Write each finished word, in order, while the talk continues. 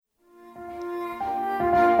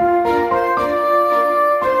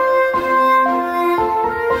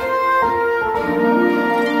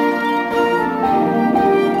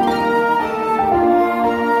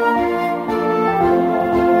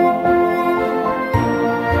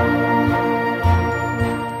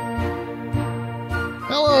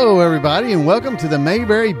everybody, and welcome to the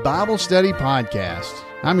Mayberry Bible Study Podcast.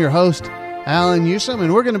 I'm your host, Alan Newsom,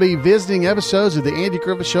 and we're going to be visiting episodes of The Andy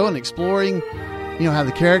Griffith Show and exploring, how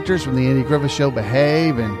the characters from The Andy Griffith Show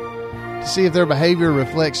behave and to see if their behavior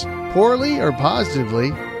reflects poorly or positively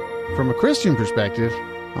from a Christian perspective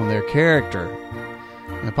on their character.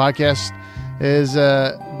 The podcast is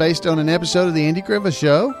based on an episode of The Andy Griffith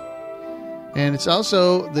Show, and it's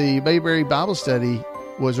also the Mayberry Bible Study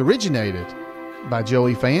was originated by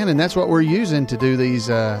Joey Fan, and that's what we're using to do these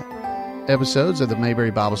episodes of the Mayberry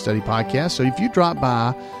Bible Study Podcast. So if you drop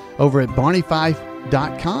by over at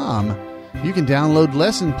barneyfife.com, you can download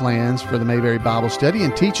lesson plans for the Mayberry Bible Study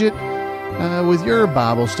and teach it with your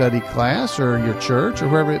Bible study class or your church or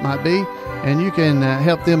wherever it might be, and you can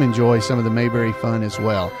help them enjoy some of the Mayberry fun as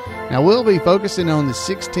well. Now, we'll be focusing on the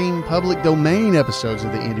 16 public domain episodes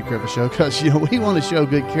of the Andy Griffith Show because, we want to show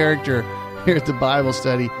good character here at the Bible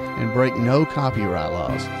Study and break no copyright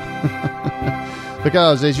laws.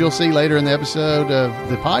 Because, as you'll see later in the episode of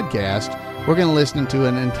the podcast, we're going to listen to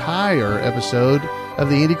an entire episode of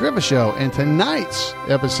the Andy Griffith Show. And tonight's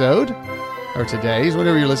episode, or today's,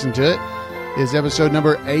 whenever you're listening to it, is episode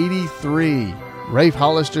number 83, Rafe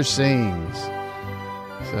Hollister Sings.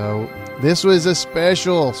 So this was a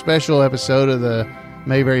special episode of the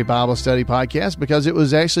Mayberry Bible Study Podcast because it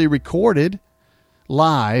was actually recorded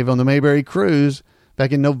live on the Mayberry Cruise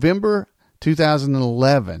back in November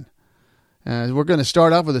 2011. We're going to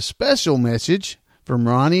start off with a special message from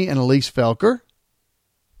Ronnie and Elise Felker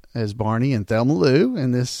as Barney and Thelma Lou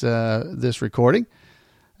in this recording.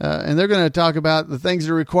 And they're going to talk about the things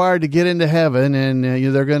that are required to get into heaven. And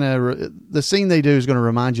they're going to the scene they do is going to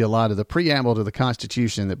remind you a lot of the preamble to the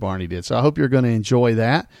Constitution that Barney did. So I hope you're going to enjoy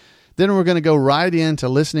that. Then we're going to go right into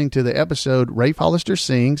listening to the episode Rafe Hollister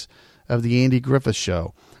Sings of the Andy Griffith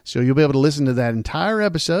Show. So you'll be able to listen to that entire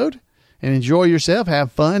episode and enjoy yourself,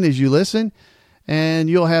 have fun as you listen, and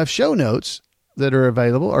you'll have show notes that are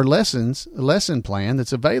available, or lesson plan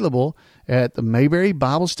that's available at the Mayberry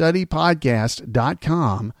Bible Study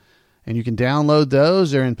Podcast.com, and you can download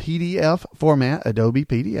those. They're in PDF format, Adobe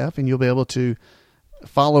PDF, and you'll be able to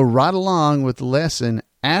follow right along with the lesson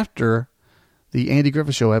after the Andy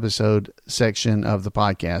Griffith Show episode section of the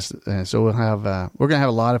podcast. So we're going to have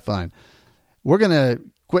a lot of fun. We're going to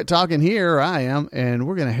quit talking here, or I am, and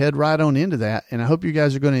we're going to head right on into that. And I hope you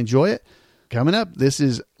guys are going to enjoy it. Coming up, this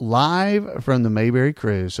is live from the Mayberry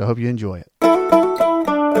Cruise. So I hope you enjoy it. All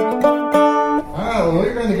right, well,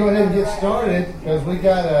 we're going to go ahead and get started because we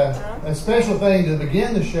got a special thing to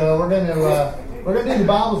begin the show. We're going to do the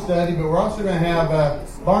Bible study, but we're also going to have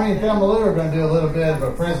Barney and Thelma Lou are going to do a little bit of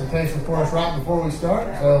a presentation for us right before we start.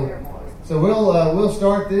 So we'll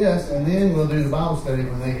start this, and then we'll do the Bible study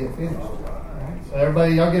when they get finished. All right? So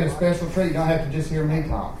everybody, y'all get a special treat. You don't have to just hear me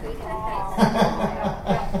talk.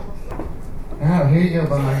 All right, here you go,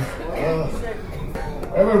 Barney.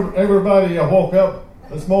 Everybody woke up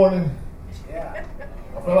this morning.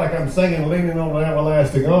 I feel like I'm singing Leaning on the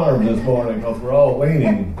Everlasting Arms this morning because we're all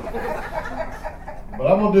leaning. But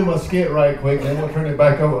I'm going to do my skit right quick, and then we'll turn it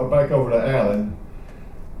back over to Alan.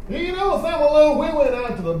 Thelma Lou, we went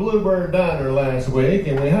out to the Bluebird Diner last week,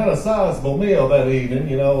 and we had a sizable meal that evening.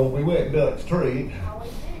 We went Dutch Treat.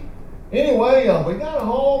 Anyway, we got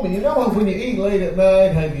home, and when you eat late at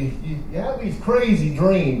night, you have these crazy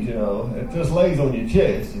dreams, It just lays on your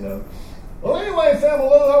chest, Well, anyway, Thelma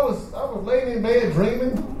Lou, I was laying in bed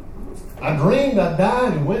dreaming. I dreamed I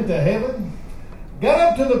died and went to heaven. Got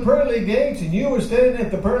up to the pearly gates, and you were standing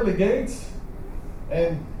at the pearly gates,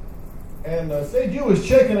 and said you was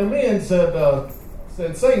checking them in. Said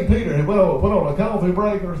St. Peter had went on a coffee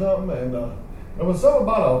break or something, and it was something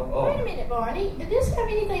about Wait a minute, Barney. Did this have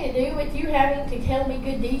anything to do with you having to tell me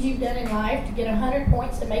good deeds you've done in life to get 100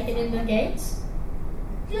 points to make it into the gates?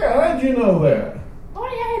 Yeah, how'd you know that?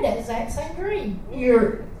 Barney, I had that exact same dream.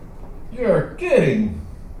 You're kidding.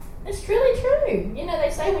 It's really true.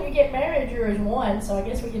 They say when you get married, you're as one, so I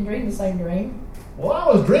guess we can dream the same dream. Well, I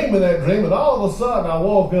was dreaming that dream, and all of a sudden I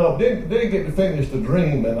woke up, didn't get to finish the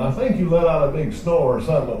dream, and I think you let out a big snore or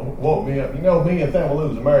something that woke me up. Me and Thelma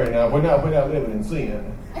Lou's are married now. We're not living in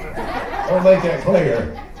sin. I'll make that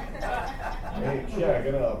clear. We ain't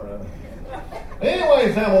shacking up, right?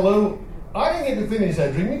 Anyway, Thelma Lou, I didn't get to finish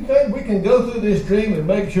that dream. You think we can go through this dream and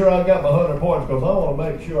make sure I got my 100 points because I want to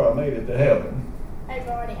make sure I made it to heaven. Hey,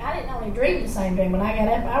 Barney, I didn't only dream the same dream. When I got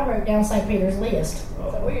up, I wrote down St. Peter's list.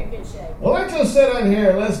 So we're in good shape. Well, let's just sit down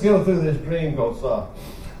here and let's go through this dream because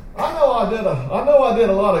I know I did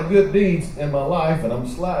a lot of good deeds in my life, and I'm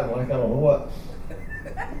sliding like I don't know what.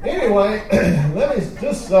 Anyway, let me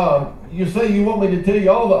just, you say you want me to tell you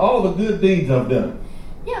all the good deeds I've done.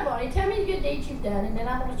 Yeah, Barney. Barney, tell me the good deeds you've done, and then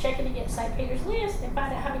I'm going to check it against St. Peter's list and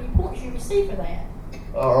find out how many points you receive for that.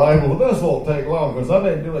 All right, well, this won't take long because I've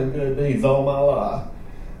been doing good deeds all my life.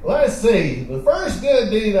 Let's see. The first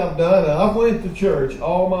good deed I've done, I went to church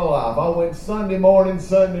all my life. I went Sunday morning,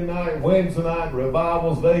 Sunday night, Wednesday night,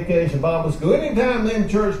 revivals, vacation, Bible school. Anytime them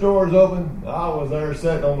church doors open, I was there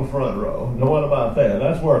sitting on the front row. Now, what about that?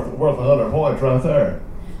 That's worth 100 points right there.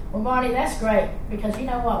 Well, Barney, that's great, because you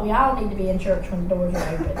know what? We all need to be in church when the doors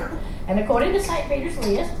are open. And according to St. Peter's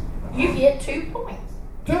list, you get 2 points.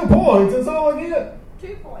 2 points? That's all I get?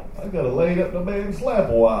 2 points. I got to lay up in the bed and slap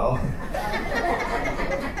a while.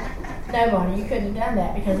 No, Barney, you couldn't have done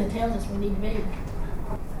that because it tells us we need to be.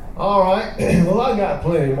 All right. Well, I got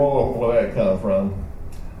plenty more where that come from.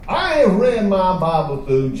 I have read my Bible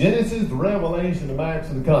through Genesis, the Revelation, the Acts,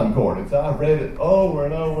 and the Concordance. I've read it over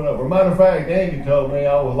and over and over. Matter of fact, Andy told me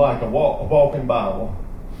I was like a walking Bible.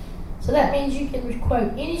 So that means you can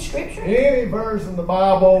quote any scripture? Any verse in the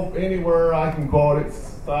Bible, anywhere I can quote it,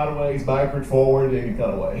 sideways, backwards, forward, any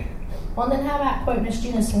kind of way. Well, then how about quoting us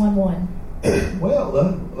Genesis 1:1? Well,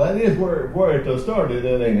 that is where it started,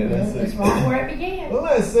 ain't it? That's right where it began. Well,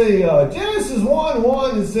 let's see. Genesis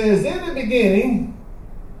 1:1, it says, in the beginning.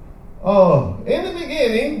 Let's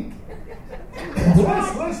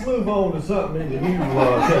move on to something in the New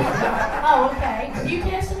Testament. Oh, okay. New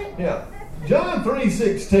Testament? Yeah. John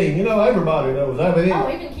 3:16. You know, everybody knows that. But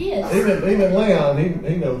even kids. Even Leon,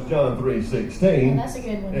 he knows John 3:16. That's a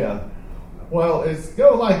good one. Yeah. Well, it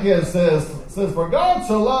goes like this. It says, for God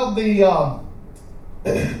so loved the God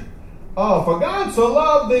so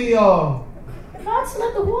loved the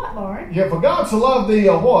what, Lauren? Yeah, for God so loved the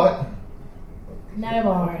what? No,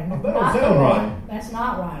 Lauren. That don't sound right. That's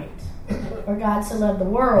not right. For God so loved the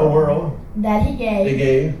world. The world. That he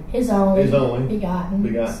gave his only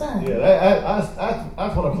begotten Son. Yeah,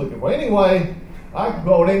 that's what I'm looking for. Anyway, I can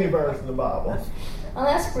quote any verse in the Bible. Well,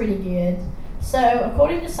 that's pretty good. So,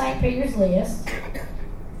 according to St. Peter's list,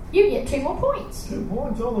 you get 2 more points. 2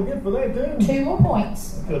 points only good for that, too. 2 more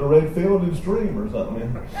points. I could have read Field and Stream or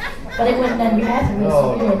something. But it wouldn't have done you half of this.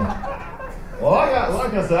 So good. Well, I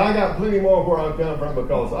got plenty more where I come from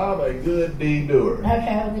because I'm a good deed doer.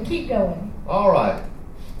 Okay, well, then keep going. All right.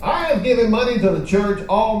 I have given money to the church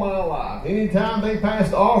all my life. Anytime they pass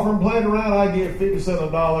the offering plate around, I give 50 cents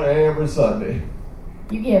a dollar every Sunday.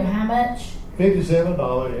 You give how much? 50 cents a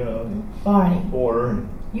dollar, Barney. Quarter.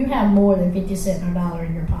 You have more than 50 cents or a dollar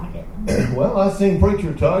in your pocket. Well, I seen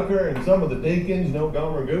Preacher Tucker and some of the deacons,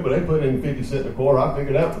 Gomer Goo, but they put in 50 cents a quarter. I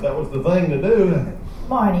figured out that was the thing to do.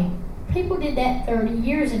 Barney, people did that 30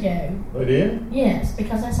 years ago. They did? Yes,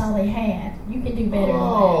 because that's all they had. You can do better than that.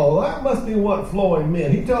 Oh, that must be what Floyd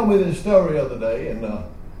meant. He told me this story the other day, and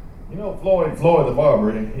Floyd the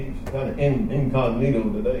barber, he's kind of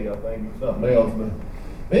incognito today, I think, something else.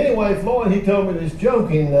 But anyway, Floyd, he told me this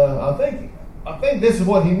joke, and I think this is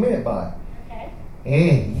what he meant by it. Okay.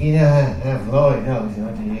 Yeah, you know how Floyd talks,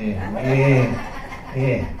 don't you? Yeah.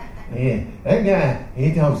 That guy,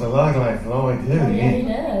 he talks a lot like Floyd, too. Oh, yeah, he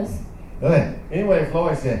does. But anyway,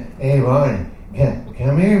 Floyd said, hey, Barney,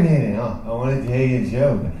 come here a minute. I want to tell you a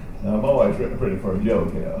joke. Now, I'm always ready for a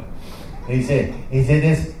joke, He said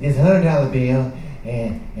this $100 bill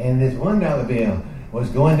and this $1 bill was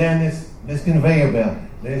going down this conveyor belt.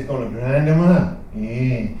 They're going to grind them up.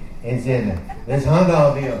 Yeah. And said, this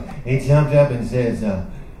 $100 bill, he jumped up and says,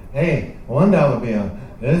 hey, $1 bill,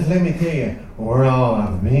 just let me tell you where all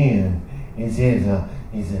I've been. He said,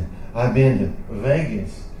 I've been to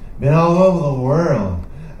Vegas, been all over the world.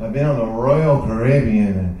 I've been on the Royal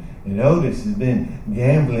Caribbean, and Otis has been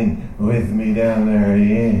gambling with me down there,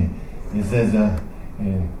 yeah. He says,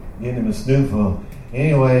 and getting him a snootful.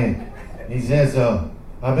 Anyway, he says,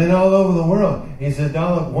 I've been all over the world. He said,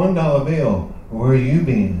 $1 bill, where you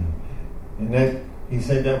been? And he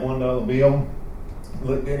said that $1 bill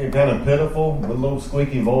looked at him kind of pitiful with a little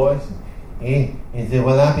squeaky voice. He said,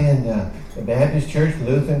 well, I've been to the Baptist Church,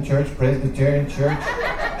 Lutheran Church, Presbyterian Church,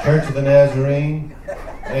 Church of the Nazarene.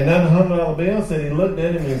 And that $100 bill said, he looked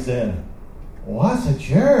at him and said, what's a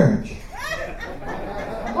church?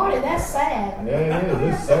 Boy, that's sad. Yeah, it is.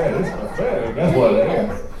 It's sad. It's pathetic. That's what it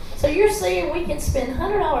is. So you're saying we can spend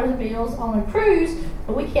 $100 bills on a cruise,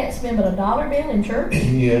 but we can't spend but $1 bill in church?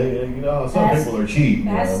 Yeah, some people are cheap.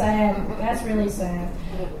 That's sad. That's really sad.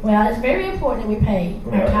 Well, it's very important that we pay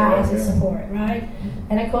our tithes and support, right?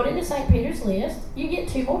 And according to St. Peter's list, you get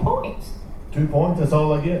 2 more points. 2 points? That's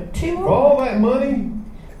all I get? 2 more. For all that money?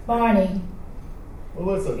 Barney.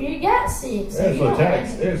 Well, you got 6. So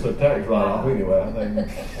it's a tax write-off anyway, I think.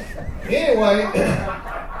 Anyway,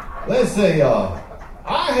 let's see.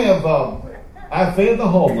 I I fed the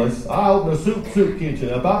homeless. I opened a soup kitchen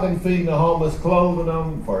up. I've been feeding the homeless, clothing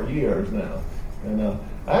them for years now. And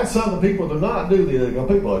that's something people do not do.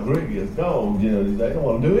 People are greedy as gold. You know, they don't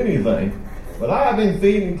want to do anything. But I've been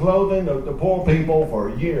feeding and clothing the poor people for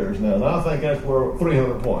years now, and I think that's worth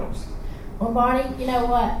 300 points. Well, Barney, you know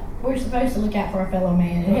what? We're supposed to look out for our fellow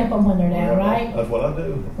man and help them when they're down, right? That's what I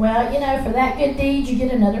do. Well, you know, for that good deed, you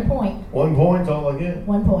get another point. 1 point's all I get?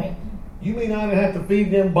 1 point. You mean I didn't have to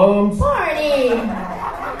feed them bums? Barney!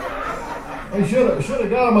 They should have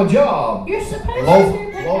got them a job. You're supposed to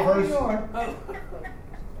do that. Loafers. All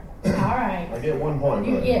right. I get 1 point.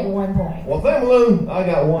 You get 1 point. Well, Thelma, I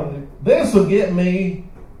got one. This will get me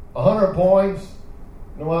 100 points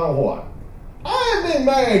no matter what. I've been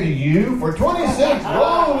married to you for 26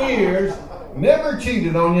 long years, never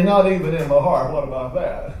cheated on you, not even in my heart. What about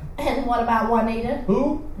that? And what about Juanita?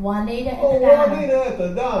 Who? Juanita at the diner. Juanita at the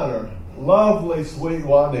diner. Lovely, sweet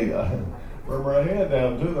Juanita. From her head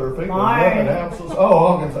down to her feet. Martin. I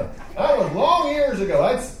can say. That was long years ago.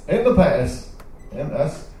 That's in the past. And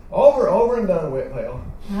that's over and done with, pal.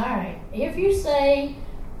 All right. If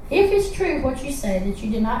it's true what you say, that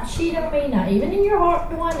you did not cheat on me, not even in your heart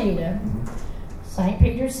to Juanita, St.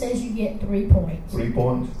 Peter says you get 3 points. 3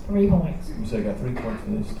 points? 3 points. You say I got 3 points for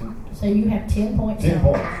this too? So you have 10 points. 10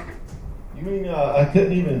 points. You mean I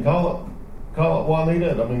couldn't even call it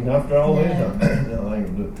Juanita? I mean, after all this? No, I ain't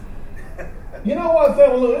gonna do it. You know what,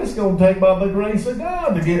 Thelma? It's going to take by the grace of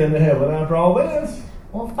God to get into heaven after all this.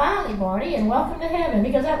 Well, finally, Barney, and welcome to heaven,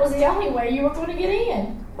 because that was the only way you were going to get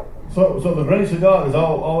in. So the grace of God is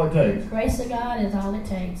all it takes? Grace of God is all it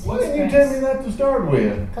takes. Why didn't you tell me that to start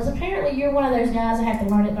with? Because apparently you're one of those guys that have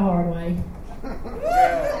to learn it the hard way.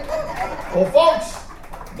 Well, folks,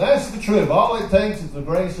 that's the truth. All it takes is the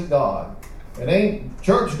grace of God. It ain't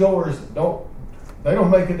churchgoers don't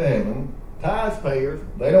make it to heaven. Tithes payers,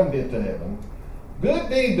 they don't get to heaven. Good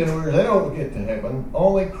deed doers, they don't get to heaven.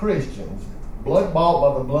 Only Christians, blood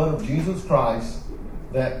bought by the blood of Jesus Christ,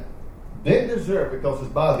 that didn't deserve it, because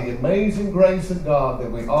it's by the amazing grace of God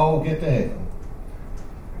that we all get to heaven.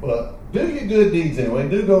 But do your good deeds anyway.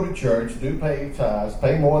 Do go to church. Do pay your tithes.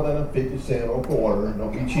 Pay more than a 50 cent or a quarter.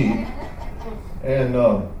 Don't be cheap. And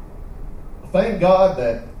thank God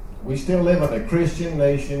that we still live in a Christian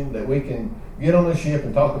nation, that we can get on a ship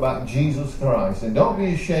and talk about Jesus Christ. And don't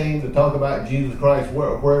be ashamed to talk about Jesus Christ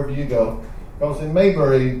wherever you go. Because in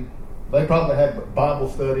Mayberry, they probably had Bible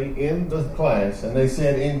study in the class, and they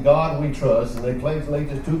said, "In God we trust," and they pledged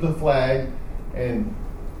allegiance to the flag. And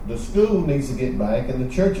the school needs to get back, and the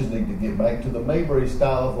churches need to get back to the Mayberry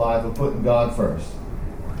style of life of putting God first.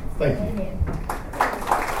 Thank you.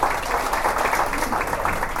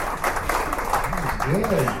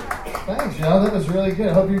 Good. Thanks, y'all. That was really good.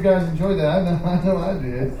 I hope you guys enjoyed that. I know I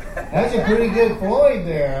did. That's a pretty good Floyd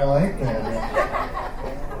there. I like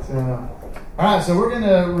that. So, all right, so we're going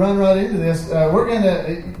to run right into this.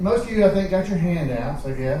 Most of you, I think, got your handouts,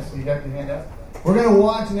 I guess. You got your handouts. We're going to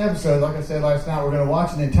watch an episode, like I said last night. We're going to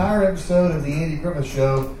watch an entire episode of The Andy Griffith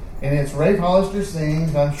Show, and it's Rafe Hollister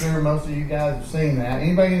Sings. I'm sure most of you guys have seen that.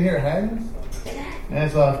 Anybody in here hasn't?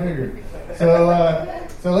 That's what I figured.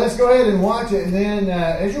 So let's go ahead and watch it, and then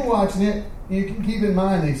as you're watching it, you can keep in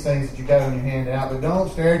mind these things that you got on your handout, but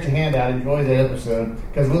don't stare at your handout. Enjoy the episode,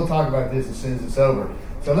 because we'll talk about this as soon as it's over.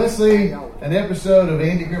 So let's see an episode of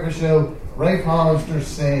Andy Griffith Show, Rafe Hollister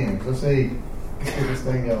Sings. Let's get this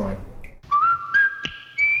thing going.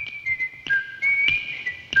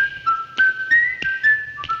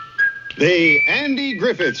 The Andy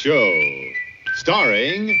Griffith Show,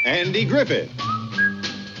 starring Andy Griffith,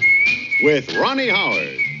 with Ronnie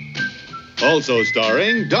Howard, also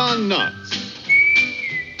starring Don Knotts.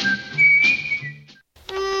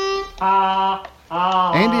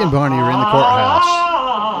 Andy and Barney are in the courthouse.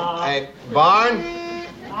 Hey, Barn?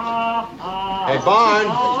 Hey, Barn?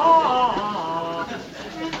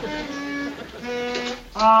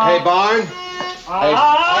 Hey, Barn? Hey,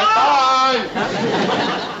 Barn!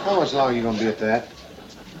 How much longer are you going to be at that?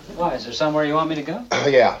 Why, is there somewhere you want me to go?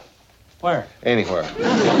 Yeah, Where? anywhere.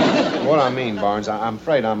 What I mean, Barnes, I'm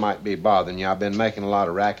afraid I might be bothering you. I've been making a lot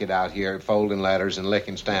of racket out here, folding letters and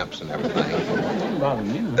licking stamps and everything. Doesn't bother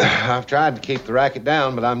me. I've tried to keep the racket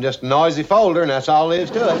down, but I'm just a noisy folder, and that's all there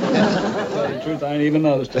is to it. To tell you the truth, I ain't even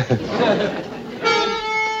noticed it.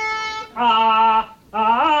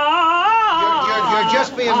 You're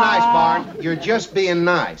just being nice, Barn. You're just being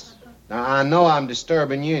nice. Now, I know I'm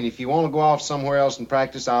disturbing you, and if you want to go off somewhere else and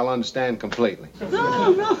practice, I'll understand completely.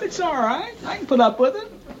 No, it's all right. I can put up with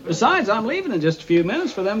it. Besides, I'm leaving in just a few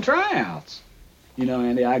minutes for them tryouts. You know,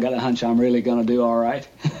 Andy, I got a hunch I'm really going to do all right.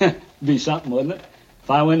 Be something, wouldn't it? If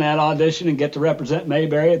I win that audition and get to represent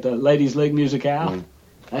Mayberry at the Ladies' League Musicale,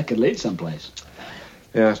 that could lead someplace.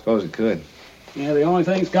 Yeah, I suppose it could. Yeah, the only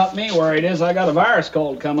thing that's got me worried is I got a virus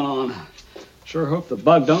cold coming on. Sure hope the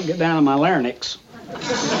bug don't get down in my larynx.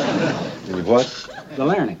 Your what? The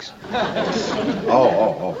larynx.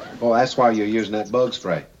 Oh, that's why you're using that bug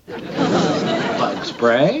spray. Bug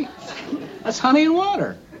spray? That's honey and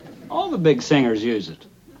water. All the big singers use it.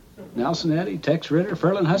 Nelson Eddy, Tex Ritter,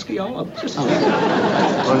 Ferlin Husky, all of them. Just honey.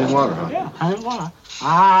 Honey and water, huh? Yeah, honey and water.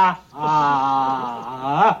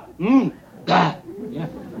 Yeah,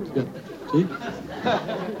 it's good. See?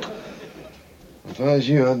 If I was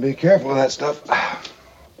you, I'd be careful of that stuff.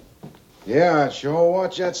 Yeah, I'd sure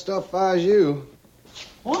watch that stuff if I was you.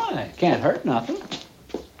 Why? It can't hurt nothing.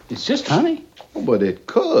 It's just honey. Oh, but it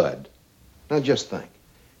could. Now just think.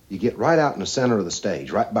 You get right out in the center of the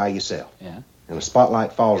stage, right by yourself. Yeah. And the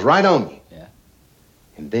spotlight falls right on you. Yeah.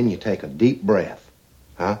 And then you take a deep breath.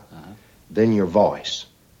 Huh? Then your voice.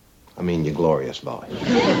 I mean your glorious voice.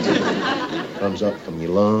 Comes up from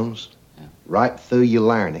your lungs, right through your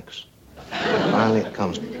larynx. Finally it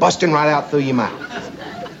comes busting right out through your mouth.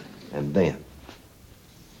 And then?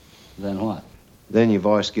 Then what? Then your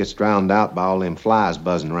voice gets drowned out by all them flies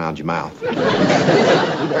buzzing around your mouth.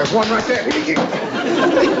 There's one right there. You're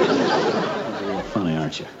funny,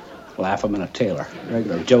 aren't you? Laugh 'em in a tailor.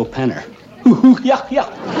 Regular Joe Penner. Yeah.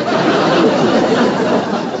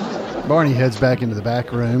 Barney heads back into the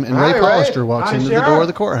back room, and Hi, Ray Ray. Hollister walks Hi, into the Sheriff. door of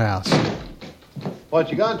the courthouse. What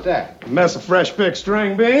you got there? A mess of fresh picked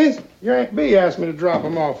string beans. Your Aunt B asked me to drop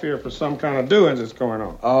them off here for some kind of doings that's going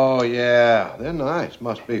on. Oh, yeah. They're nice.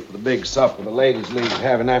 Must be for the big supper the Ladies' League is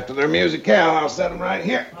having after their musicale. I'll set them right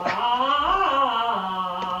here.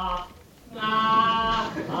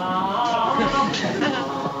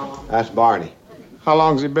 That's Barney. How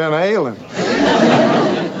long's he been ailing?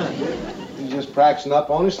 He's just practicing up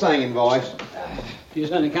on his singing voice. If he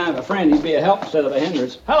was any kind of a friend, he'd be a help instead of a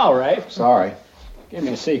hindrance. Hello, Ray. Sorry. Give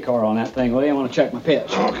me a C-core on that thing, will you? I want to check my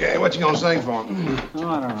pitch. Okay, what you gonna sing for him? Oh,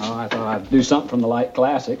 I don't know. I thought I'd do something from the light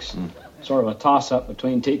classics. Sort of a toss-up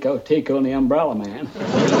between Tico and the Umbrella Man. You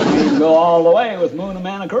can go all the way with Moon and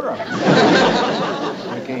Manicura.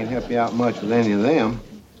 I can't help you out much with any of them.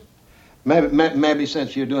 Maybe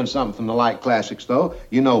since you're doing something from the light classics, though,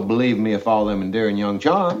 you know, Believe Me If All Them Endearing Young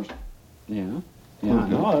Charms. Yeah, I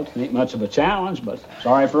know. It ain't much of a challenge, but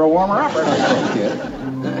sorry for a warmer-upper.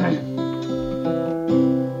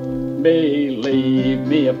 Believe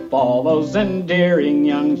me if all those endearing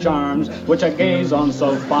young charms which I gaze on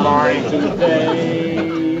so fondly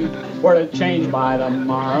today were to change by the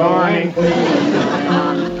morrow and cleave in my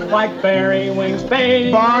arms like fairy wings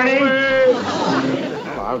fade. Barney!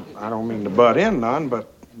 Well, I don't mean to butt in none,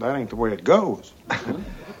 but that ain't the way it goes.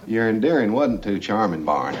 Your endearing wasn't too charming,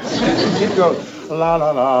 Barney. It goes la la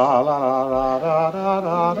la la la la da da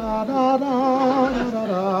da da da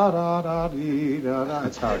da da da dee da da.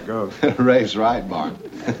 That's how it goes. Ray's right, Barney.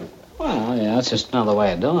 Well, yeah, it's just another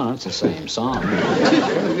way of doing it. It's the same song. It's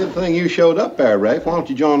a good thing you showed up there, Ray. Why don't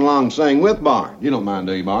you join along and sing with Barney? You don't mind,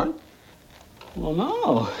 do you, Barney? Well,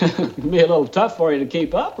 no. It'd be a little tough for you to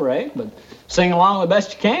keep up, Ray, but sing along the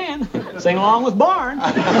best you can. Sing along with Barn.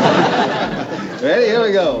 Ready? Here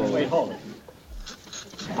we go. Wait, hold it.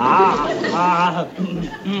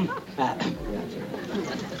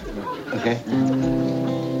 Okay.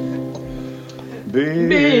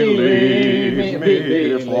 Believe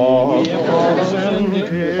me if all those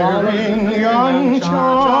endearing young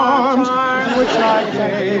charms which I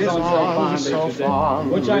gaze on so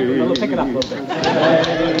fondly. Which I will pick it up a little bit.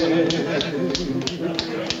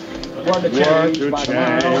 Were to change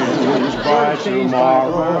by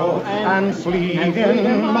tomorrow and flee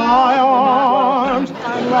in my arms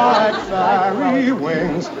like fairy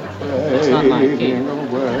wings fading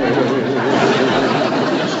away.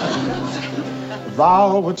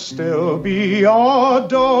 Thou wouldst still be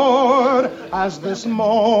adored as this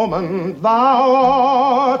moment thou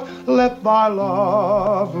art. Let thy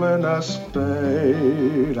loveliness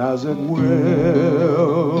fade as it will.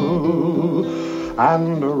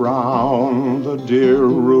 And around the dear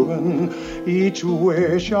ruin each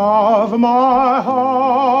wish of my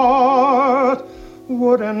heart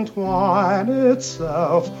would entwine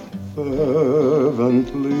itself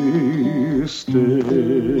fervently still.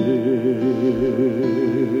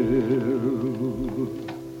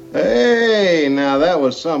 Hey, now that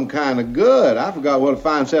was some kind of good. I forgot what a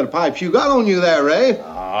fine set of pipes you got on you there, Ray.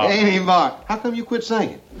 Ain't even Bart. How come you quit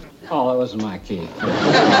singing? Oh, that wasn't my key.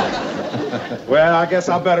 Well, I guess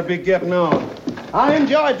I better be getting on. I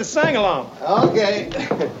enjoyed the sing-along. Okay.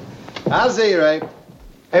 I'll see you, Ray.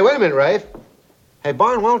 Hey, wait a minute, Ray. Hey,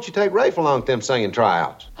 Barn, why don't you take Rafe along to them singing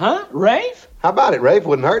tryouts? Huh? Rafe? How about it, Rafe?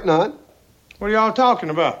 Wouldn't hurt none. What are y'all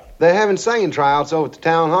talking about? They're having singing tryouts over at the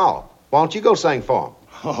town hall. Why don't you go sing for them?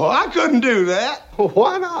 Oh, I couldn't do that. Well,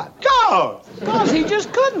 why not? Because he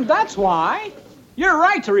just couldn't, that's why. You're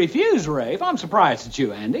right to refuse, Rafe. I'm surprised at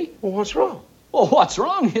you, Andy. Well, what's wrong? Well, what's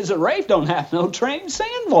wrong is that Rafe don't have no trained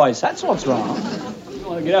singing voice. That's what's wrong. You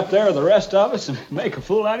want to get up there with the rest of us and make a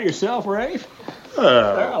fool out of yourself, Rafe?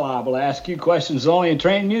 They're liable to ask you questions only a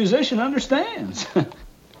trained musician understands.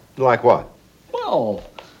 Like what? Well,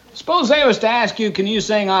 suppose they was to ask you, can you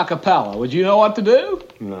sing a cappella? Would you know what to do?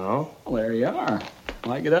 No. Well, there you are.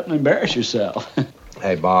 Why get up and embarrass yourself?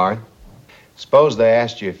 Hey, Barn, suppose they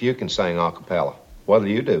asked you if you can sing a cappella. What'll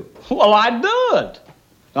you do? Well, I'd do it.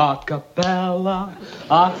 A cappella,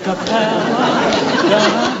 a cappella.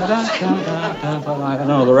 I don't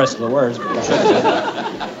know the rest of the words.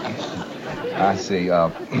 I see.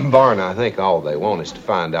 Barn, I think all they want is to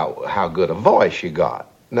find out how good a voice you got.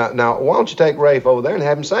 Now, why don't you take Rafe over there and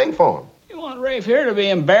have him sing for him? You want Rafe here to be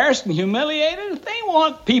embarrassed and humiliated? They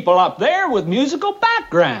want people up there with musical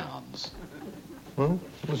backgrounds. Well,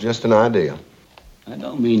 it was just an idea. That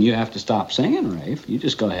don't mean you have to stop singing, Rafe. You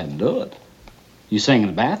just go ahead and do it. You sing in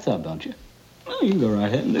a bathtub, don't you? Well, you can go right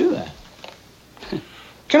ahead and do that.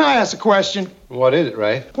 Can I ask a question? What is it,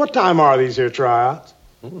 Rafe? What time are these here tryouts?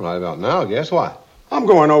 Right about now, guess what? I'm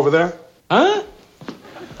going over there. Huh?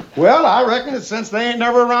 Well, I reckon that since they ain't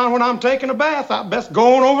never around when I'm taking a bath, I best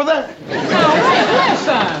go on over there.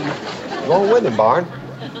 Listen. Go on with him, Barn.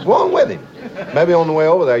 Go on with him. Maybe on the way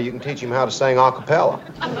over there you can teach him how to sing a cappella.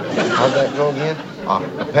 How'd that go again?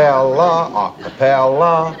 A cappella, a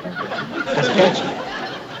cappella. That's catchy.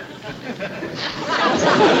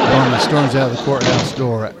 Barney storms out of the courthouse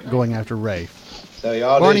door going after Rafe. So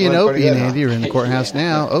y'all Barney did and one Opie pretty and good, huh? Andy are in the courthouse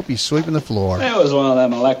now. Opie's sweeping the floor. That was one of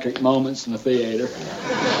them electric moments in the theater.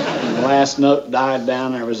 When the last note died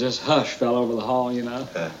down, there was this hush fell over the hall, you know.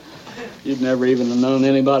 You'd never even have known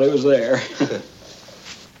anybody was there.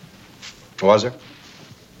 Was there?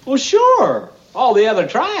 Well, sure. All the other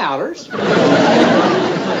tryouters.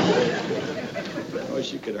 I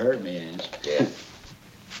wish you could have heard me, Ange. Yeah.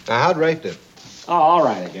 Now, how'd Rafe do? Oh, all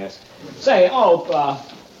right, I guess. Say,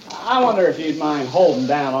 I wonder if you'd mind holding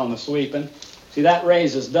down on the sweeping. See, that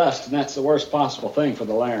raises dust, and that's the worst possible thing for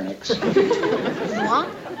the larynx. What?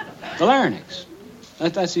 The larynx.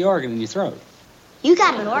 That's the organ in your throat. You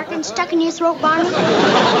got an organ stuck in your throat, Barney?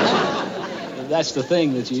 That's the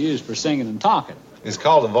thing that you use for singing and talking. It's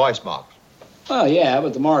called a voice box. Well, yeah,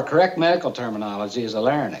 but the more correct medical terminology is a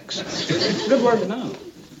larynx. Good word to know.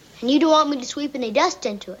 And you don't want me to sweep any dust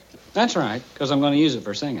into it? That's right, because I'm going to use it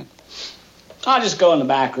for singing. I'll just go in the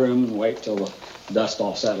back room and wait till the dust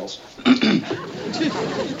all settles.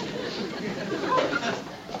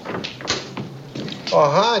 Oh,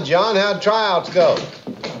 hi, John. How'd tryouts go?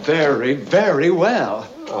 Very, very well.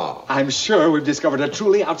 Oh. I'm sure we've discovered a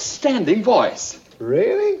truly outstanding voice.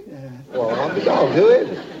 Really? Well, I'll be all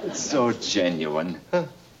good. It's so genuine.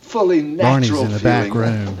 Fully natural Barney's in the back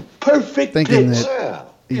feeling. room Perfect thinking pitch. that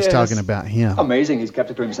he's Yes. talking about him. Amazing he's kept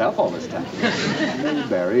it to himself all this time.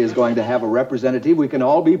 Barry is going to have a representative we can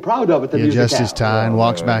all be proud of at the He music adjusts his tie and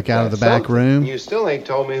walks back out of the back room. You still ain't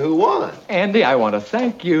told me who won. Andy, I want to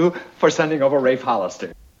thank you for sending over Rafe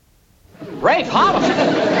Hollister. Rafe Hollister?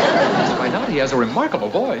 To find out he has a remarkable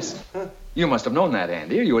voice. You must have known that,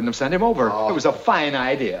 Andy, or you wouldn't have sent him over. Oh. It was a fine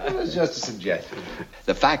idea. It was just a suggestion.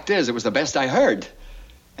 The fact is, it was the best I heard.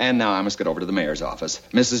 And now I must get over to the mayor's office.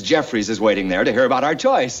 Mrs. Jeffries is waiting there to hear about our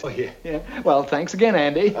choice. Oh, yeah. Well, thanks again,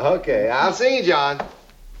 Andy. Okay, I'll see you, John.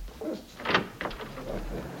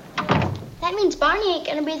 That means Barney ain't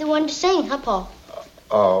gonna be the one to sing, huh, Paul?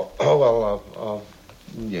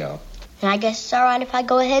 Yeah. And I guess it's all right if I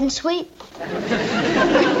go ahead and sweep.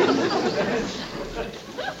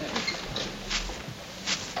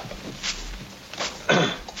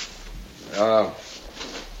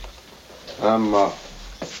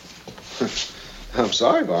 I'm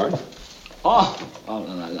sorry, Bart. Oh,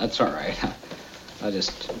 no, that's all right. I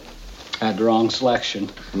just had the wrong selection.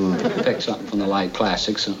 Picked something from the light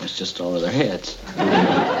classics, and it was just over their heads.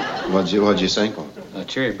 What'd you think of? A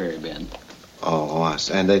cherry berry bin. Oh, I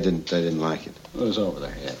see. And they didn't like it. It was over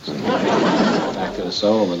their heads. In fact, it was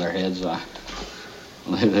so over their heads,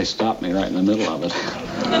 they stopped me right in the middle of it.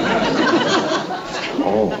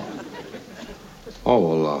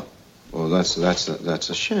 Well, that's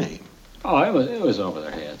a shame. Oh, it was over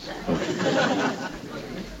their heads.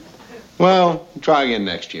 Well, try again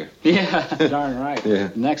next year. Yeah, darn right. Yeah.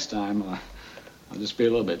 Next time, I'll just be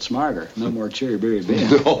a little bit smarter. No more cherry berry bin.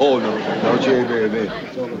 No cherry berry bin.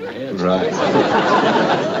 It's over their heads. Right.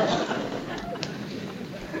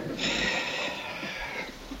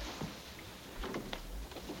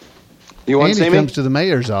 You want to see Andy me? comes to the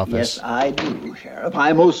mayor's office. Yes, I do, Sheriff.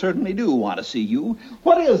 I most certainly do want to see you.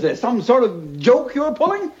 What is this, some sort of joke you're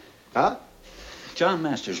pulling? Huh? John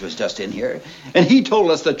Masters was just in here, and he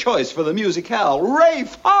told us the choice for the musicale,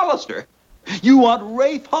 Rafe Hollister. You want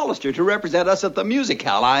Rafe Hollister to represent us at the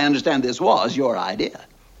musicale. I understand this was your idea.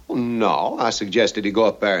 Well, no, I suggested he go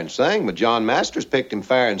up there and sing, but John Masters picked him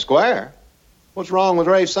fair and square. What's wrong with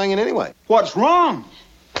Rafe singing anyway? What's wrong?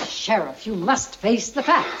 Sheriff, you must face the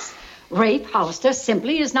facts. Rafe Hollister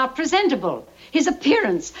simply is not presentable. His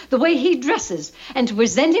appearance, the way he dresses, and to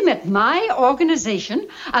present him at my organization,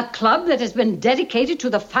 a club that has been dedicated to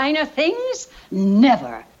the finer things,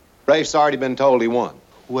 never. Rafe's already been told he won.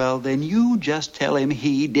 Well, then you just tell him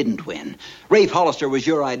he didn't win. Rafe Hollister was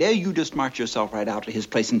your idea. You just march yourself right out to his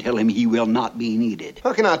place and tell him he will not be needed.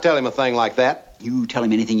 How can I tell him a thing like that? You tell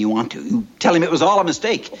him anything you want to. You tell him it was all a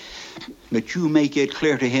mistake. But you make it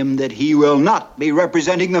clear to him that he will not be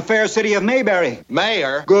representing the fair city of Mayberry.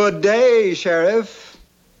 Mayor? Good day, Sheriff.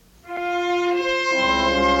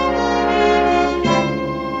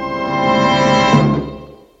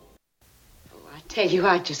 Tell you,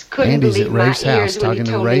 I just couldn't Andy's believe at my Rafe's ears house when talking he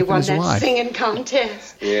to told me Rafe he and won his that wife. singing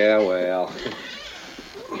contest. Yeah, well.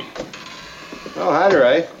 Oh, howdy,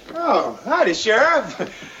 Rafe. Oh, howdy,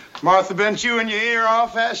 Sheriff. Martha been chewing your ear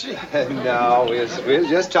off, has she? No, we was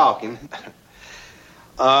just talking.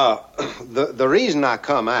 The reason I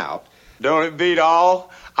come out... Don't it beat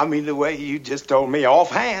all? I mean, the way you just told me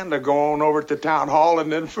offhand to go on over to town hall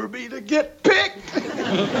and then for me to get picked.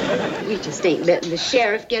 We just ain't letting the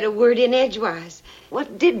sheriff get a word in edgewise.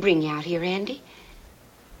 What did bring you out here, Andy?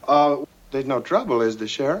 There's no trouble, is there,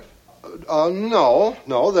 Sheriff? No,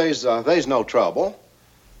 there's no trouble.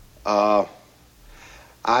 I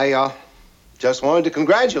just wanted to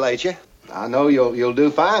congratulate you. I know you'll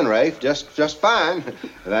do fine, Rafe. Just fine.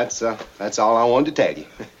 That's all I wanted to tell you.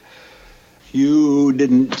 You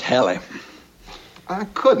didn't tell him. I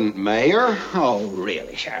couldn't, Mayor. Oh,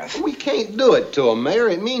 really, Sheriff? We can't do it to him, Mayor.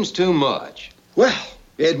 It means too much. Well,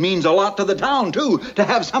 it means a lot to the town, too, to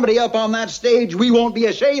have somebody up on that stage we won't be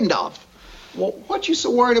ashamed of. Well, what you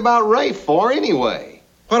so worried about Rafe for, anyway?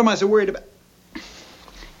 What am I so worried about?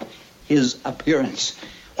 His appearance.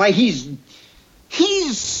 Why, he's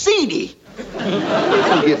seedy.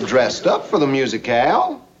 He'll get dressed up for the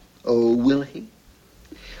musicale. Oh, will he?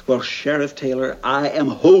 Well, Sheriff Taylor, I am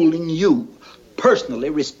holding you personally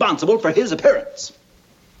responsible for his appearance.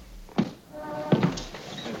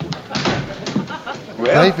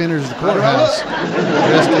 Rafe enters the courthouse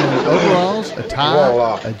dressed in overalls, a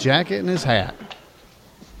tie, a jacket, and his hat.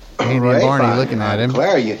 Andy and Barney looking at him.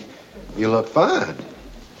 Claire, you look fine.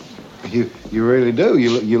 You really do.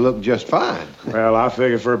 You look just fine. Well, I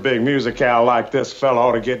figure for a big musicale like this, fella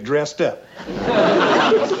ought to get dressed up.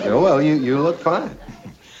 Well, you look fine.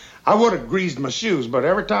 I would have greased my shoes, but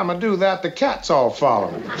every time I do that, the cats all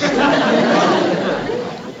follow me.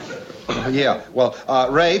 Yeah, well,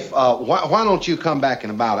 Rafe, why don't you come back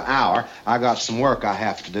in about an hour? I got some work I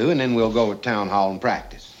have to do, and then we'll go to town hall and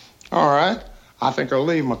practice. All right. I think I'll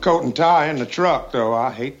leave my coat and tie in the truck, though.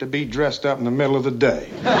 I hate to be dressed up in the middle of the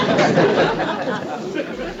day.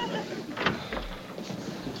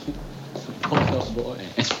 Oh, boy.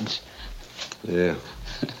 Yeah.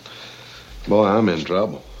 Boy, I'm in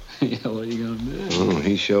trouble. Yeah, what are you going to do? Oh,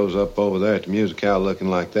 he shows up over there at the musicale looking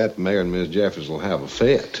like that, the Mayor and Miss Jeffries will have a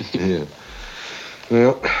fit. Yeah.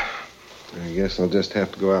 Well, I guess I'll just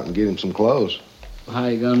have to go out and get him some clothes. Well, how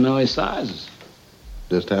are you going to know his sizes?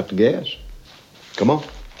 Just have to guess. Come on.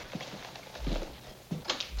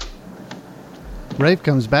 Rafe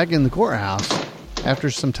comes back in the courthouse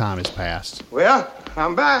after some time has passed. Well,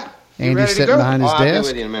 I'm back. You Andy's ready to sitting go? behind his I'll be desk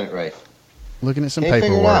with you in a minute, Rafe. looking at some Can't figure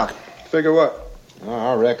it paperwork. out. Figure what? Well,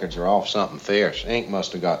 our records are off something fierce. Ink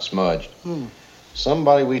must have got smudged.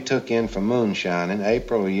 Somebody we took in for moonshining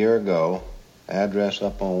April a year ago. Address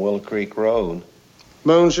up on Willow Creek Road.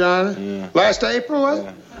 Moonshining? Yeah. Last April, was it?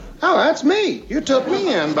 Yeah. Oh, that's me. You took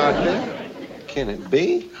me in back then. Can it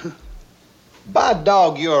be? By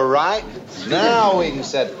dog, you're right. Now we can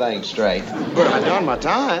set things straight. But I done my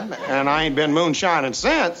time, and I ain't been moonshining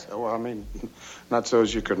since. Well, I mean, not so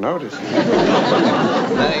as you could notice.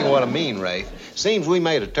 That ain't what I mean, Rafe. Seems we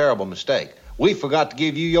made a terrible mistake. We forgot to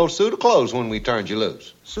give you your suit of clothes when we turned you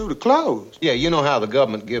loose. Suit of clothes? Yeah, you know how the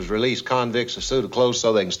government gives released convicts a suit of clothes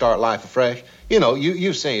so they can start life afresh? You know,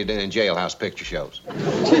 you've seen it in jailhouse picture shows.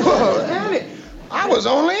 Well, Annie, I was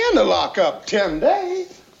only in the lockup 10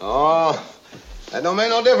 days. Oh, that don't make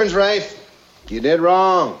no difference, Rafe. You did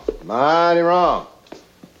wrong. Mighty wrong.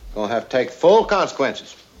 Gonna have to take full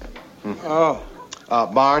consequences. Oh.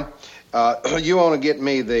 Barn, You want to get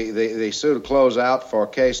me the suit of clothes out for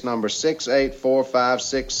case number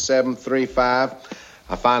 68456735.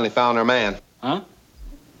 I finally found her man. Huh?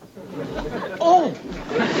 Oh!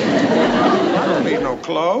 I don't need no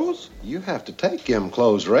clothes. You have to take them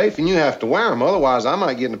clothes, Rafe, and you have to wear them. Otherwise, I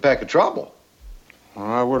might get in a peck of trouble.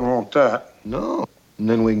 I wouldn't want that. No. And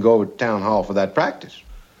then we can go over to town hall for that practice.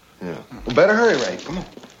 Yeah. Well, better hurry, Rafe. Come on.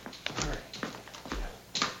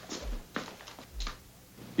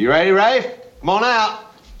 You ready, Rafe? Come on out.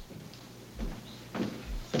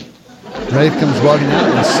 Rafe comes walking out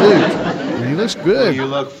in a suit, and he looks good. Well, you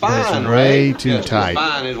look fine, It's way Rafe. too Just tight. as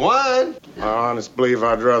fine as wine. I honestly believe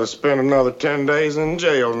I'd rather spend another 10 days in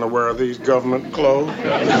jail than to wear these government clothes.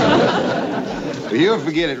 Well, you'll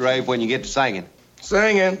forget it, Rafe, when you get to singing.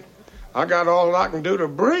 Singing? I got all I can do to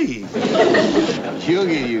breathe. You'll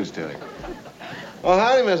get used to it. Well,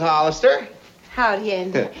 howdy, Miss Hollister. Howdy,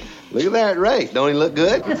 Andy. Look at that Rafe. Don't he look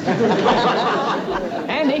good?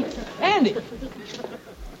 Andy!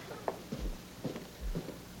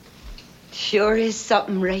 Sure is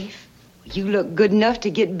something, Rafe. You look good enough to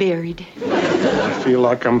get buried. I feel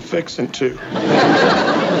like I'm fixing to.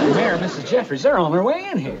 Mayor and Mrs. Jeffries, they're on their way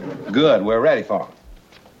in here. Good. We're ready for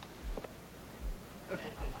them.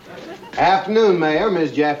 Afternoon, Mayor,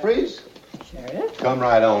 Miss Jeffries. Sheriff? Come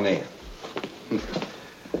right on in.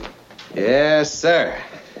 Yes, sir.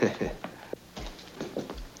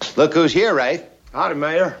 Look who's here, Rafe. Howdy,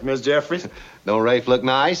 Mayor, Miss Jeffries. Don't Rafe look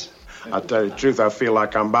nice? I tell you the truth, I feel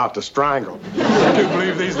like I'm about to strangle. I do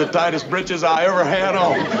believe these are the tightest breeches I ever had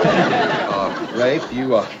on. Rafe, you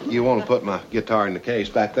want to put my guitar in the case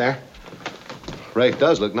back there? Rafe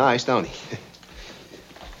does look nice, don't he?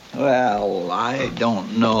 Well, I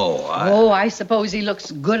don't know. I suppose he looks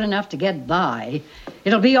good enough to get by.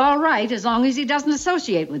 It'll be all right as long as he doesn't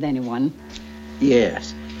associate with anyone.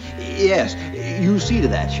 Yes. You see to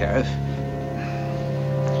that, Sheriff.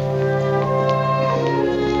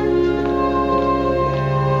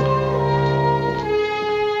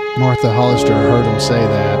 Martha Hollister heard him say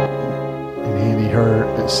that, and Andy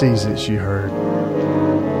sees that she heard.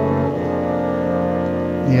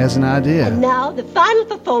 He has an idea. And now the final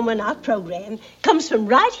performer in our program comes from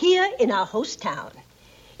right here in our host town.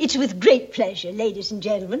 It's with great pleasure, ladies and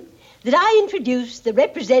gentlemen, that I introduce the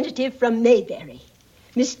representative from Mayberry,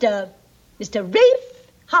 Mr. Rafe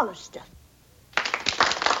Hollister.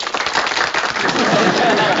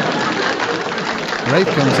 Rafe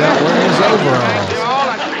comes out wearing his overalls.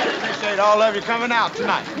 I appreciate all of you coming out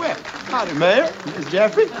tonight. Well, howdy, Mayor, Miss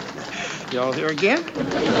Jeffrey. Y'all here again?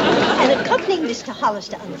 And accompanying Mr.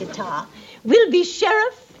 Hollister on guitar will be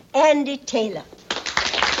Sheriff Andy Taylor.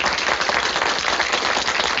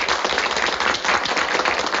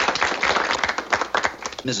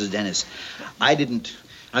 Mrs. Dennis, we didn't.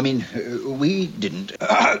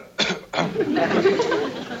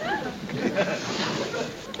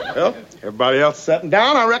 Well, everybody else sitting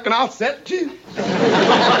down, I reckon I'll sit too.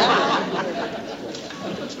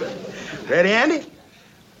 Ready, Andy?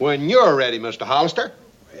 When you're ready, Mr. Hollister.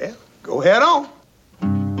 Well, go ahead on.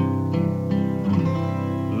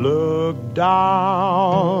 Look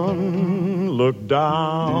down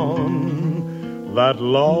that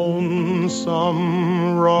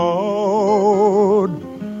lonesome road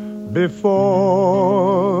before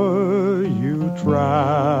you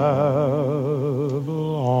travel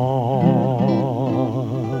on.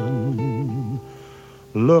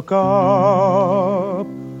 Look up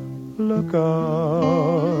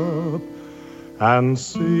and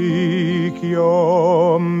seek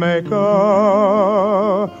your Maker,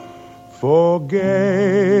 for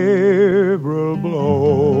Gabriel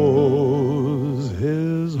blows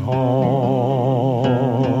his horn.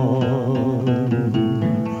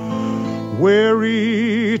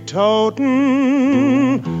 Weary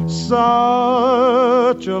totin'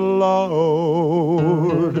 such a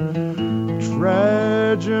load,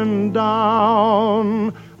 dredging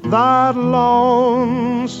down that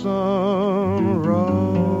lonesome road.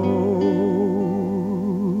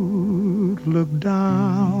 Look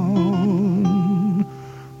down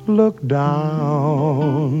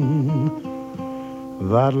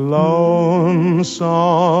that lonesome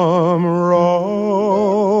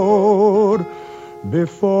road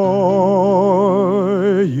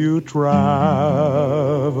before you travel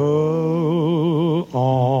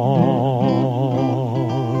on.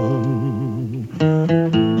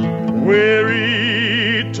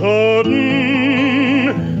 Weary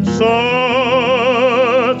totin'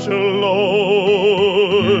 such a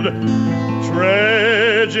load,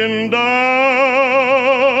 dredging down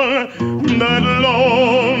that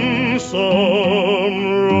lonesome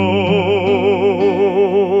road.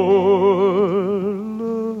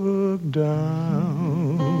 Look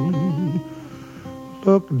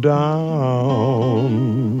down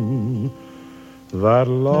that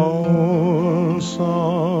lonesome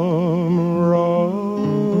road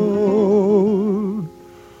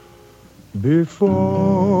before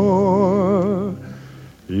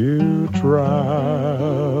you travel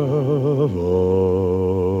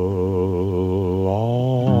on.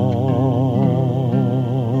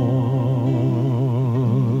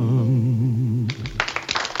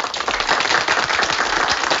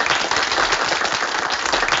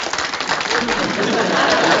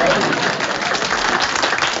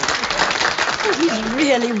 He's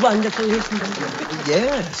really wonderful, isn't he?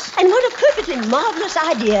 Yes. And what a perfectly marvelous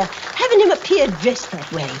idea, having him appear dressed that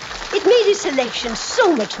way. It made his selection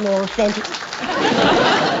so much more authentic.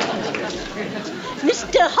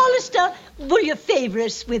 Mr. Hollister, will you favor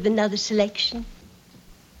us with another selection?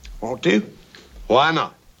 Want to? Why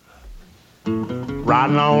not?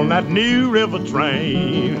 Riding on that new river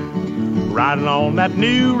train, riding on that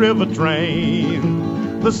new river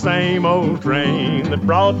train, the same old train that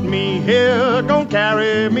brought me here, gonna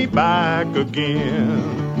carry me back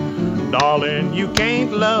again. Darling, you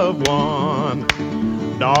can't love one.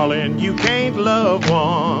 Darling, you can't love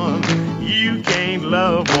one. You can't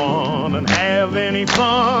love one and have any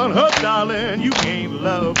fun. Oh, darling, you can't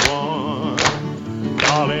love one.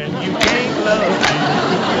 Darling, you can't love two.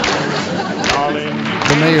 Darling, you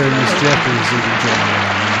The mayor and Miss Jeffries even joining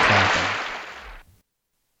around and clapping.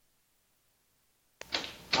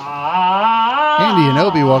 Andy and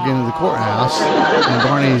Opie walk into the courthouse, and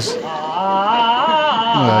Barney's.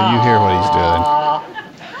 Well, you hear what he's doing.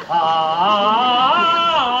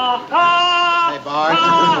 Hey, Bart.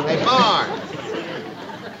 Hey, Bart.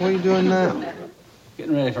 What are you doing now?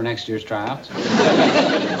 Getting ready for next year's tryouts.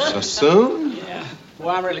 So soon? Yeah. Well,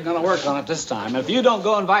 I'm really going to work on it this time. If you don't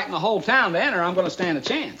go inviting the whole town to enter, I'm going to stand a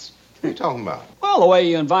chance. What are you talking about? Well, the way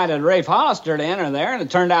you invited Rafe Hollister to enter there, and it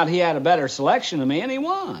turned out he had a better selection than me, and he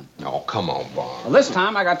won. Oh, come on, Bart. Well, this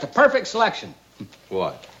time I got the perfect selection.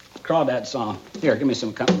 What? Crawdad song. Here, give me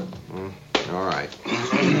some company. All right.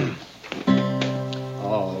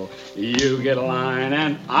 Oh, you get a line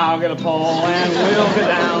and I'll get a pole and we'll go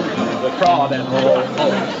down the crawdad hole.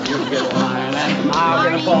 Oh, you get a line and I'll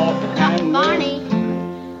get a pole and Barney,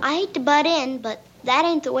 I hate to butt in, but that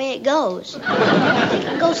ain't the way it goes. I think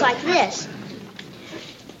it goes like this.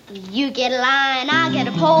 You get a line, I'll get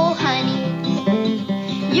a pole, honey.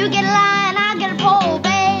 You get a line, I'll get a pole,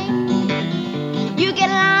 babe. You get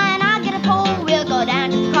a line, I'll get a pole. We'll go down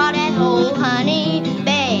to the crawdad hole, honey,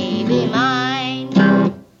 baby mine.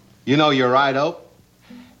 You know you're right, Ope.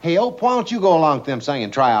 Hey, Ope, why don't you go along with them singing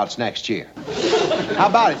tryouts next year? How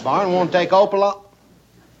about it, Barn? Want to take Ope along?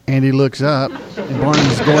 Andy looks up, and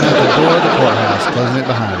Barney's going out the door of the courthouse, closing it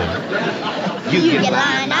behind him. You get a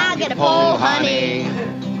line, I'll get a pole, honey.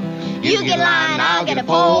 You get a line, I'll get a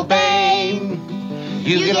pole, babe.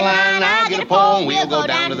 You get a line, I'll get a pole, and we'll go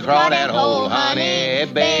down to the crawdad hole, honey,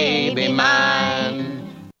 baby mine.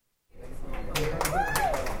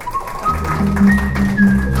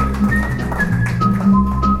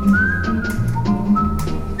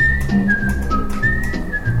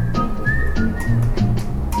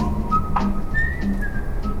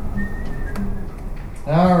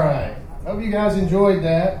 All right. Hope you guys enjoyed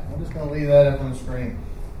that. I'm just going to leave that up on the screen.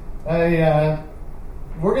 Hey,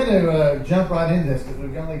 we're going to jump right into this because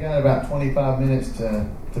we've only got about 25 minutes to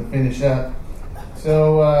finish up.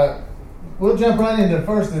 So we'll jump right into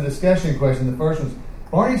first the discussion question. The first was,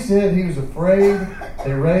 Barney said he was afraid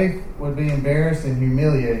that Rafe would be embarrassed and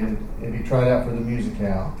humiliated if he tried out for the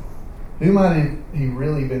musicale. Who might have he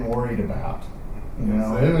really been worried about? You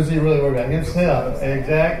know, who was he really worried about? Himself.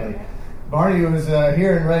 Exactly. Barney was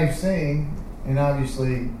hearing Rafe sing and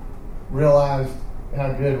obviously realized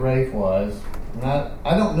how good Rafe was. And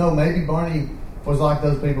I don't know, maybe Barney was like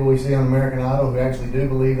those people we see on American Idol who actually do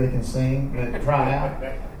believe they can sing and try out.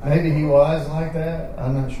 Maybe he was like that.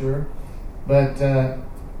 I'm not sure. But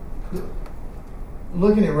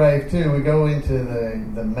looking at Rafe, too, we go into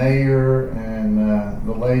the mayor and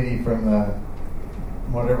the lady from the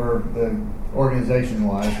whatever the organization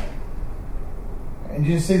was. And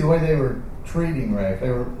you just see the way they were treating Rafe.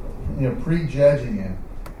 They were, prejudging him.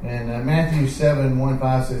 And Matthew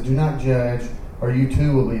 7:1-5 says, "Do not judge, or you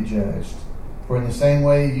too will be judged. For in the same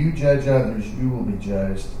way you judge others, you will be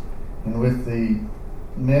judged. And with the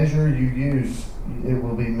measure you use, it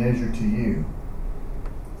will be measured to you."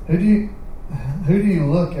 Who do you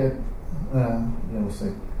look at? Let's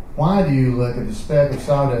see. Why do you look at the speck of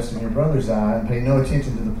sawdust in your brother's eye and pay no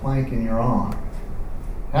attention to the plank in your own?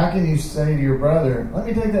 How can you say to your brother, "Let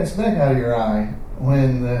me take that speck out of your eye,"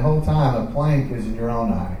 when the whole time a plank is in your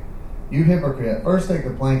own eye? You hypocrite, first take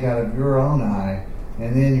the plank out of your own eye,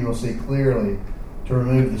 and then you will see clearly to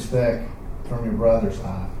remove the speck from your brother's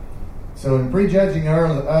eye. So in prejudging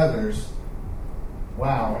others,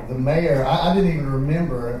 wow, the mayor, I didn't even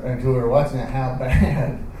remember until we were watching that how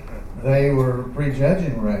bad they were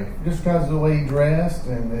prejudging Ray. Just because of the way he dressed,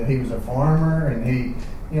 and that he was a farmer, and he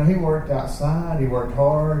worked outside, he worked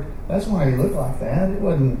hard. That's why he looked like that. It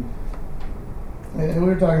wasn't, we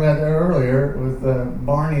were talking about that earlier with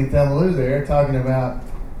Barney and Thelma Lou there, talking about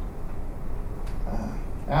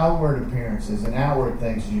outward appearances and outward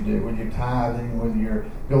things you do, whether you're tithing, whether you're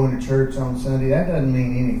going to church on Sunday. That doesn't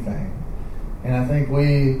mean anything. And I think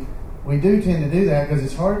we do tend to do that because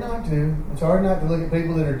it's hard not to. It's hard not to look at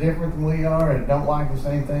people that are different than we are and don't like the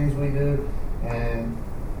same things we do, and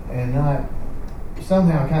not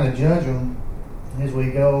somehow kind of judge them as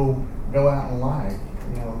we go out in life,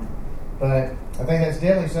 But I think that's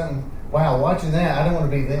definitely something. Wow, watching that, I don't want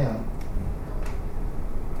to be them.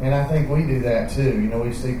 And I think we do that too.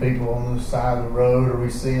 We see people on the side of the road, or we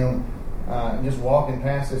see them just walking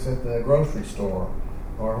past us at the grocery store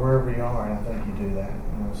or wherever you are, and I think you do that.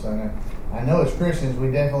 So I know as Christians,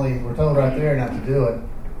 we're told right there not to do it,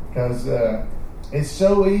 because it's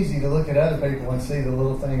so easy to look at other people and see the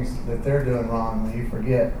little things that they're doing wrong when you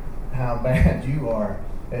forget how bad you are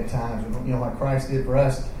at times. What Christ did for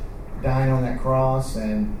us, dying on that cross,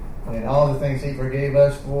 and all the things He forgave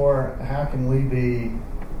us for. How can we be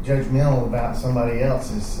judgmental about somebody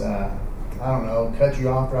else's, cut you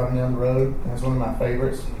off driving down the road? That's one of my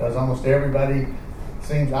favorites, because almost everybody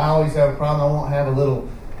seems, I always have a problem. I won't have a little,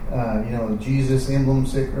 Jesus emblem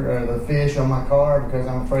sticker or the fish on my car, because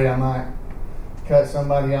I'm afraid I might cut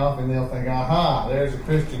somebody off and they'll think, aha, there's a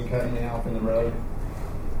Christian cutting me off in the road,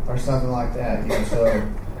 or something like that.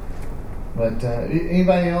 But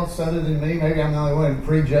anybody else other than me? Maybe I'm the only one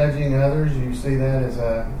prejudging others. You see that as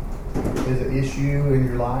an issue in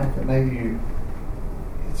your life that maybe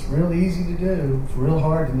it's real easy to do. It's real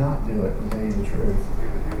hard to not do it, to tell you the truth.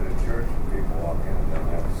 Even in church, people walk in and don't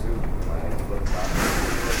have a suit.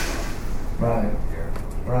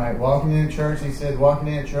 Right. Walking in church, he said, walking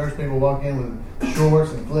in church, people walk in with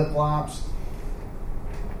shorts and flip-flops.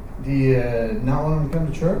 Do you not want them to come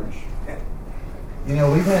to church?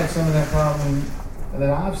 We've had some of that problem that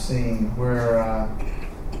I've seen where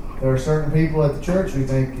there are certain people at the church who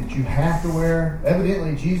think that you have to wear.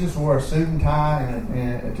 Evidently, Jesus wore a suit and tie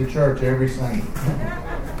and to church every Sunday.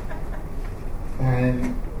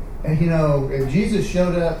 and if Jesus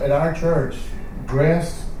showed up at our church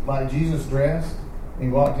dressed like Jesus dressed, and he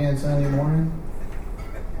walked in Sunday morning,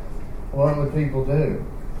 what would people do?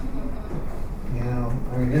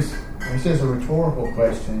 It's just a rhetorical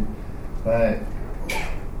question, but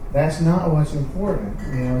that's not what's important.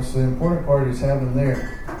 So the important part is having them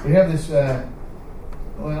there. We have this,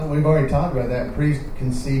 we've already talked about that,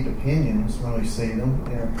 preconceived opinions when we see them.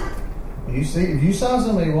 If you saw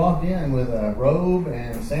somebody walk in with a robe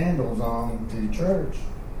and sandals on to church,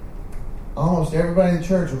 almost everybody in the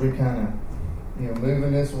church will be kind of,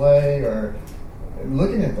 moving this way or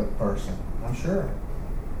looking at the person, I'm sure.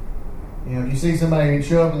 If you see somebody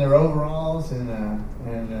show up in their overalls and a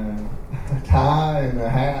tie and a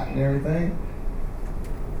hat and everything,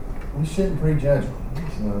 we shouldn't prejudge them.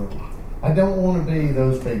 So I don't want to be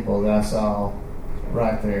those people that I saw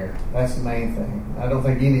right there. That's the main thing. I don't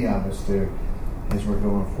think any of us do as we're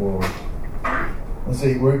going forward. Let's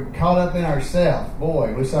see, we're caught up in ourselves.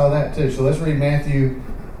 Boy, we saw that too. So let's read Matthew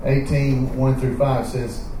 18, 1 through 5. It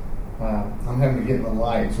says, I'm having to get the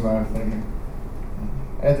lights, what I'm thinking.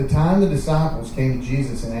 At the time, the disciples came to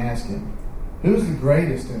Jesus and asked him, "Who is the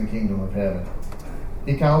greatest in the kingdom of heaven?"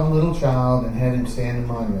 He called a little child and had him stand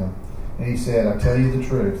among them. And he said, "I tell you the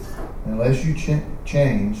truth, unless you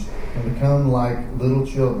change and become like little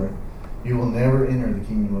children, you will never enter the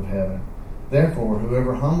kingdom of heaven. Therefore,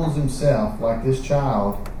 whoever humbles himself like this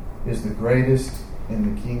child is the greatest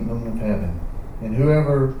in the kingdom of heaven. And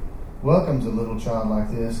whoever welcomes a little child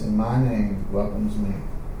like this in my name welcomes me."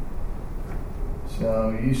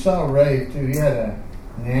 So you saw Rafe too. He had a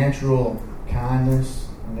natural kindness,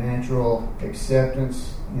 natural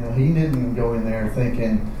acceptance. He didn't go in there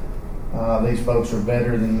thinking these folks are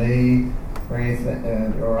better than me or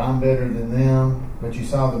anything, or I'm better than them. But you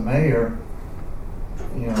saw the mayor.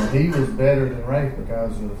 He was better than Rafe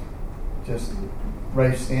because of just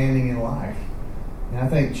Rafe's standing in life. And I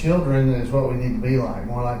think children is what we need to be like,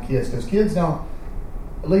 more like kids, because kids don't,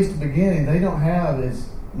 at least at the beginning, they don't have as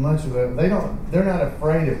much of they're not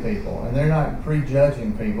afraid of people, and they're not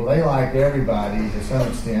prejudging people. They like everybody to some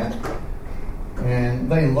extent, and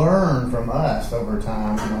they learn from us over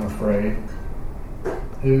time, I'm afraid,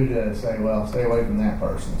 who to say, well, stay away from that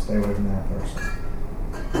person, stay away from that person.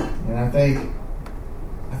 And I think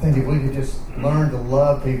think if we could just learn to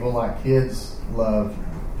love people like kids love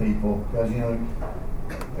people, because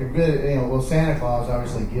a good, well, Santa Claus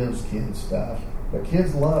obviously gives kids stuff, but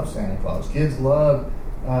kids love Santa Claus. Kids love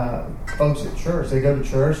folks at church. They go to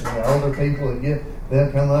church, and the older people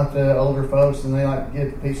they'll come up to older folks, and they like to get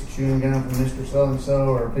a piece of chewing gum from Mr. So-and-so,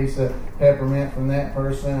 or a piece of peppermint from that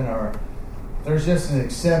person, or there's just an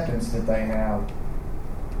acceptance that they have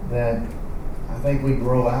that I think we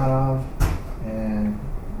grow out of, and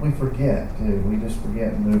we forget, too. We just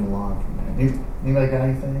forget and move along from that. Anybody got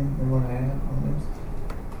anything they want to add on this?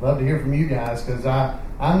 Love to hear from you guys, because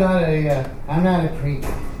I'm not a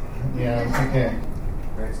preacher. Okay.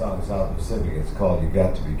 Great song in South Pacific. It's called "You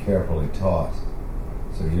Got to Be Carefully Taught."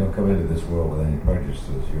 So you don't come into this world with any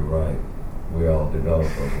prejudices. You're right. We all develop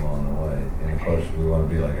those along the way. And of course, we want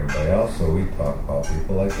to be like everybody else, so we talk about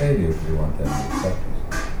people like they do if we want them to accept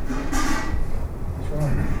us. That's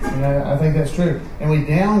right. And I think that's true. And we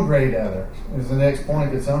downgrade others is the next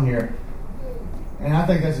point that's on here. And I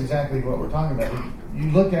think that's exactly what we're talking about.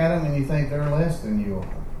 You look at them and you think they're less than you are.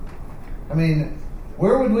 I mean,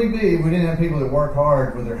 where would we be if we didn't have people that work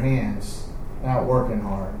hard with their hands, out working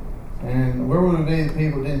hard? And where would we be if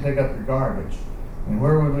people didn't pick up your garbage? And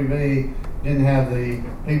where would we be if didn't have the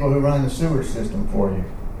people who run the sewer system for you?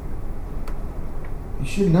 You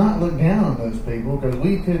should not look down on those people, because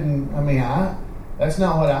we couldn't, that's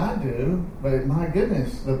not what I do, but my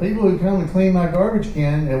goodness, the people who come and clean my garbage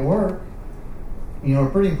can at work, are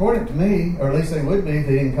pretty important to me, or at least they would be if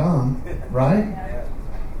they didn't come, right?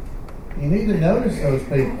 You need to notice those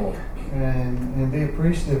people and be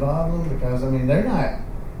appreciative of them, because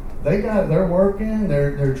they're working,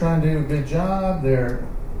 they're trying to do a good job,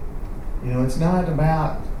 it's not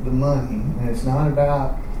about the money, and it's not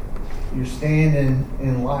about your standing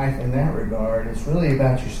in life in that regard. It's really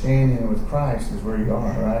about your standing with Christ is where you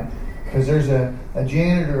are, right? Because there's a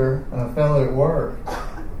janitor, a fellow at work.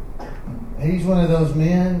 He's one of those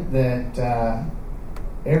men that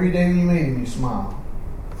every day when you meet him, you smile.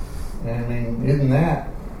 And isn't that?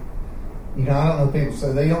 I don't know if people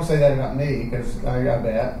say, they don't say that about me, because I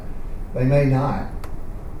bet they may not.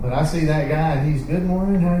 But I see that guy, and he's, "Good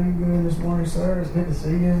morning, how are you doing this morning, sir? It's good to see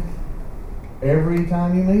you." Every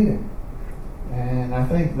time you meet him. And I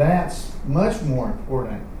think that's much more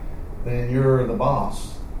important than you're the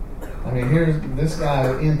boss. Here's this guy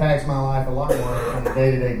that impacts my life a lot more on a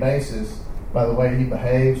day-to-day basis by the way he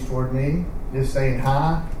behaves toward me, just saying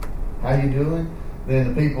hi, how you doing,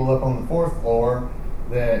 than the people up on the 4th floor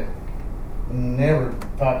that never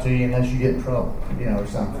talk to you unless you get in trouble, or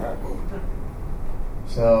something.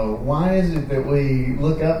 So why is it that we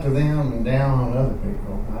look up to them and down on other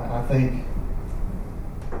people? I think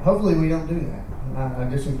hopefully we don't do that. I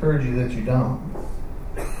just encourage you that you don't.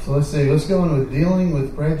 So let's see. Let's go on with dealing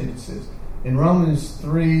with prejudices. In Romans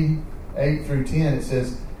 3:8-10, it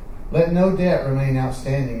says, "Let no debt remain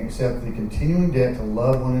outstanding except the continuing debt to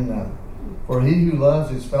love one another. For he who loves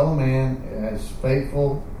his fellow man has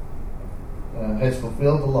fulfilled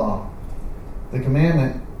the law. The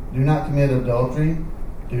commandment, do not commit adultery,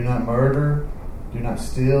 do not murder, do not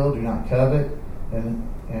steal, do not covet,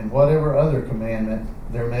 and whatever other commandment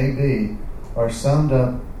there may be, are summed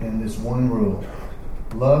up in this one rule.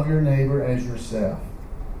 Love your neighbor as yourself.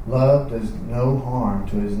 Love does no harm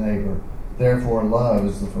to his neighbor. Therefore, love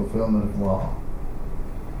is the fulfillment of law."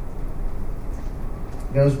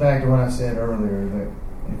 It goes back to what I said earlier, that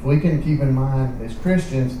if we can keep in mind as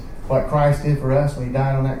Christians what Christ did for us when he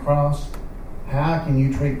died on that cross, how can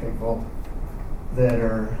you treat people that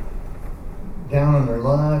are down on their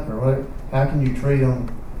luck, or what? How can you treat them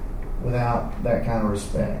without that kind of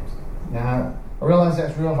respect? Now, I realize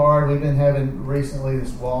that's real hard. We've been having recently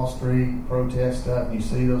this Wall Street protest stuff, and you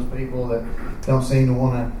see those people that don't seem to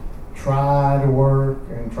want to try to work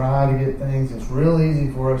and try to get things. It's real easy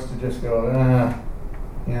for us to just go,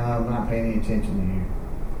 I'm not paying any attention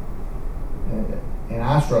to you. And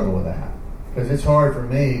I struggle with that, because it's hard for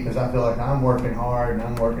me, because I feel like I'm working hard,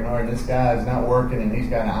 and this guy's not working, and he's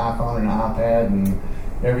got an iPhone and an iPad and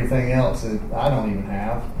everything else that I don't even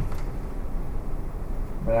have.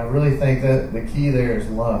 But I really think that the key there is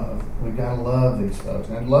love. We've got to love these folks.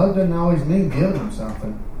 And love doesn't always mean giving them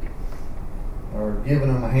something or giving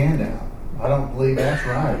them a handout. I don't believe that's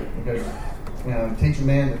right, because, teach a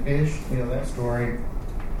man to fish, that story.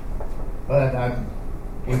 But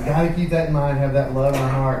we've got to keep that in mind, have that love in our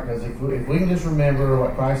heart, because if we can just remember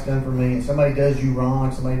what Christ done for me, and somebody does you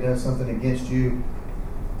wrong, somebody does something against you,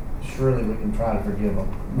 surely we can try to forgive them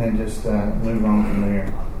and just move on from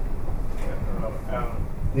there.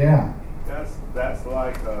 Yeah. That's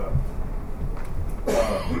like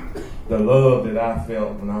the love that I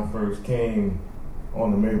felt when I first came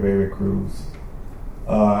on the Mayberry cruise.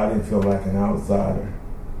 I didn't feel like an outsider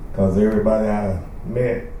because everybody I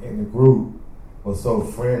met in the group was so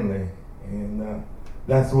friendly, and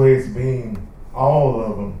that's the way it's been, all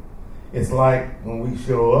of them. It's like when we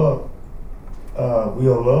show up,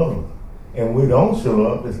 we'll love them. And when we don't show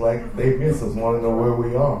up, it's like they miss us, want to know where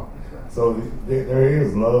we are. So there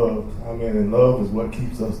is love. I mean, and love is what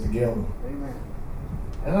keeps us together.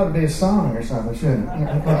 That ought to be a song or something, shouldn't it?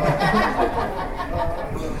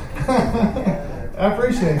 I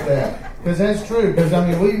appreciate that, because that's true. Because I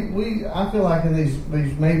mean, I feel like in these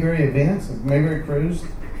Mayberry events, Mayberry Cruise,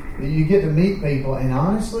 you get to meet people, and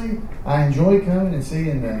honestly, I enjoy coming and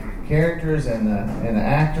seeing the characters and the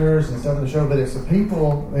actors and stuff of the show. But it's the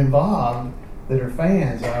people involved that are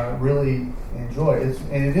fans that I really enjoy.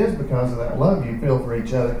 And it is because of that love you feel for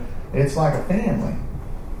each other. It's like a family.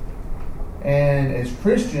 And as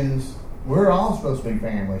Christians, we're all supposed to be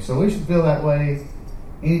family. So we should feel that way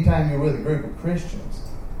anytime you're with a group of Christians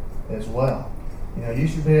as well. You know, you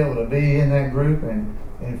should be able to be in that group and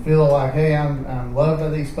feel like, hey, I'm loved by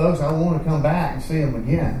these folks. I want to come back and see them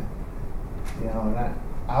again. You know, and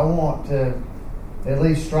I want to at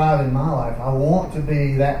least strive in my life. I want to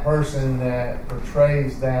be that person that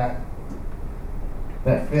portrays that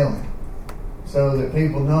feeling, so that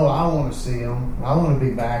people know I want to see them. I want to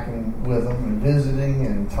be back with them and visiting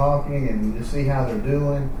and talking and to see how they're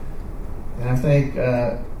doing. And I think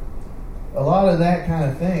a lot of that kind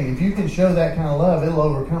of thing, if you can show that kind of love, it'll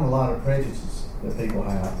overcome a lot of prejudices that people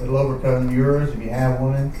have. It'll overcome yours if you have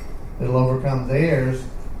one. It'll overcome theirs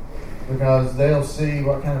because they'll see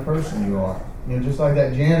what kind of person you are. You know, just like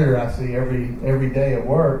that janitor I see every day at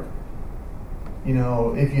work. You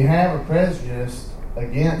know, if you have a prejudice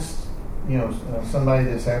against, you know, somebody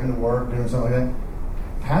that's having to work, doing something like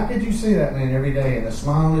that, how could you see that man every day and the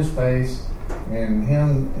smile on his face and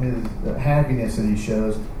the happiness that he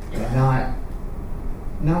shows, and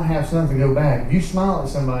not have something go back? If you smile at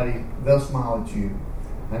somebody, they'll smile at you.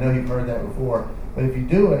 I know you've heard that before, but if you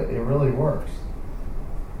do it, it really works.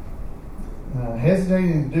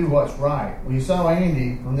 Hesitating to do what's right. Well, you saw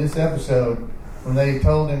Andy on this episode when they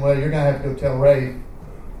told him, well, you're going to have to go tell Ray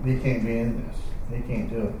he can't be in this. He can't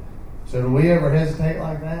do it. So do we ever hesitate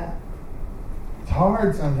like that? It's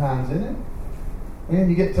hard sometimes, isn't it? When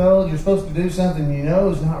you get told you're supposed to do something you know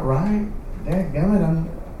is not right, dadgummit,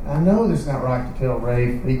 I know it's not right to tell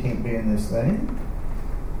Ray he can't be in this thing.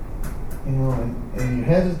 You know, and you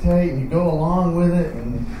hesitate and you go along with it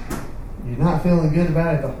and you're not feeling good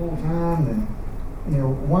about it the whole time. And, you know,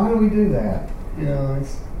 why do we do that? You know,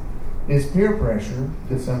 it's peer pressure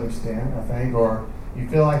to some extent, I think, or you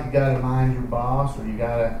feel like you got to mind your boss or you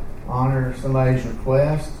got to honor somebody's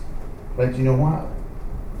request. But you know what?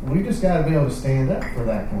 We just got to be able to stand up for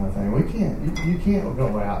that kind of thing. We can't. You can't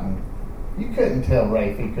go out and you couldn't tell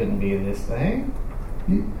Rafe he couldn't be in this thing.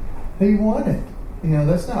 He wanted. You know,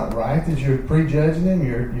 that's not right. That you're prejudging him.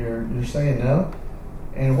 You're saying no.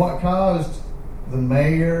 And what caused the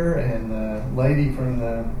mayor and the lady from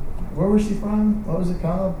where was she from? What was it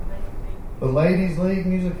called? The Ladies League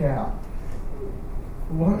Musicale.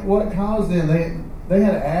 What caused them? They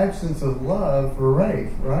had an absence of love for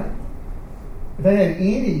Rafe, right? If they had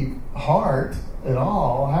any heart at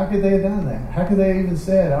all, how could they have done that? How could they even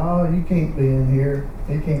said, oh, you can't be in here.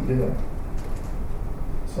 He can't do it.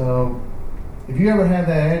 So if you ever have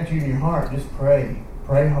that attitude in your heart, just pray.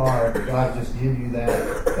 Pray hard that God just give you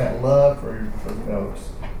that love for folks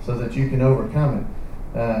so that you can overcome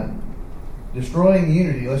it. Destroying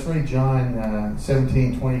unity. Let's read John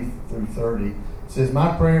 17, 20 through 30. It says,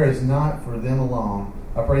 my prayer is not for them alone.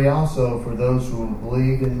 I pray also for those who will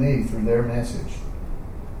believe in me through their message,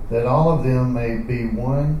 that all of them may be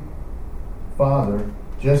one, Father,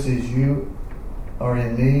 just as you are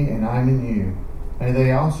in me and I'm in you. May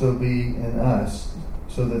they also be in us,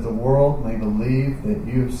 so that the world may believe that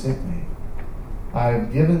you have sent me. I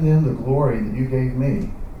have given them the glory that you gave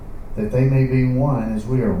me, that they may be one as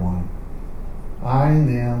we are one. I and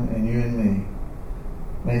them and you and me.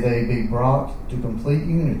 May they be brought to complete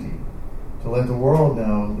unity, to let the world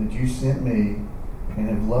know that you sent me and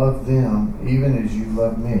have loved them even as you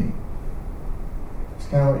loved me. It's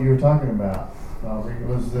kind of what you were talking about, Aubrey. It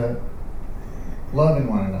was loving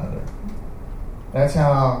one another. That's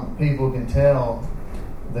how people can tell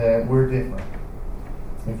that we're different.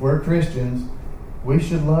 If we're Christians, we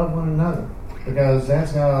should love one another, because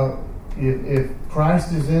that's how, if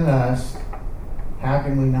Christ is in us, how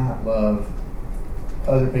can we not love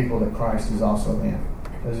other people that Christ is also in?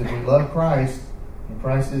 Because if we love Christ and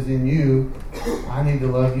Christ is in you, I need to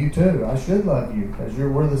love you too. I should love you because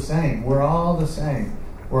we're the same. We're all the same.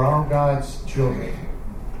 We're all God's children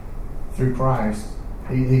through Christ.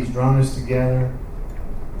 He's drawn us together.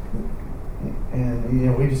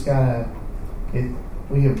 And, we just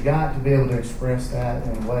we have got to be able to express that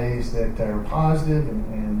in ways that are positive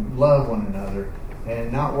and love one another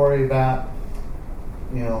and not worry about,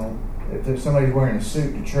 if there's somebody's wearing a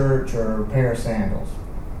suit to church or a pair of sandals.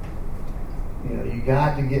 You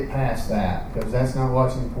got to get past that because that's not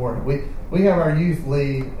what's important. We have our youth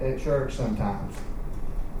lead at church sometimes.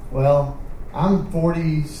 Well, I'm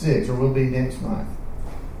 46, or will be next month.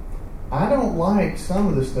 I don't like some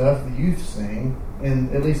of the stuff the youth sing,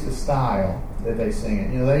 in at least the style that they sing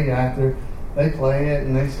it. They play it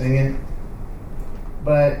and they sing it.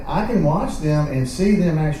 But I can watch them and see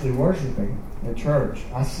them actually worshiping at church.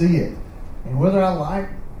 I see it. And whether I like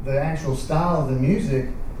the actual style of the music,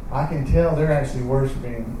 I can tell they're actually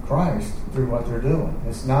worshiping Christ through what they're doing.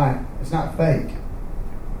 It's not fake.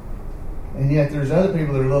 And yet there's other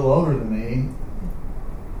people that are a little older than me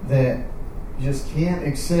that just can't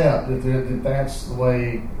accept that that's the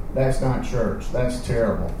way. That's not church. That's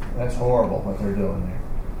terrible. That's horrible what they're doing there.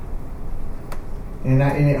 And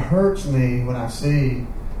it hurts me when I see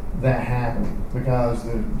that happen because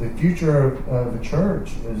the future of the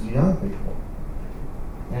church is young people.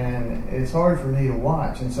 And it's hard for me to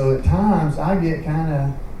watch. And so at times I get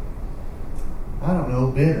kind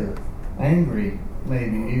of, bitter, angry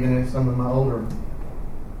maybe, even at some of my older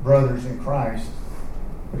brothers in Christ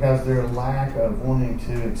because their lack of wanting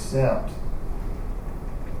to accept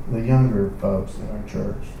the younger folks in our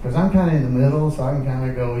church. Because I'm kind of in the middle, so I can kind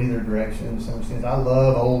of go either direction in some sense. I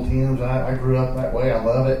love old hymns. I grew up that way. I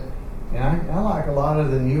love it. And I like a lot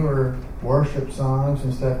of the newer worship songs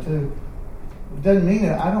and stuff too. It doesn't mean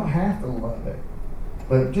that I don't have to love it.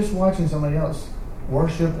 But just watching somebody else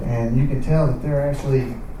worship and you can tell that they're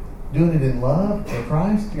actually doing it in love for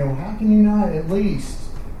Christ, how can you not at least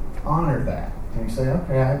honor that? And you say,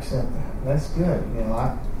 okay, I accept that. That's good.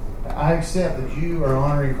 I accept that you are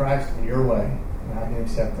honoring Christ in your way. And I can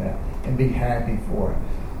accept that and be happy for it.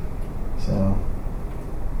 So,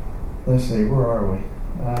 let's see, where are we?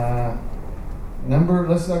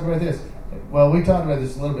 Let's talk about this. Well, we talked about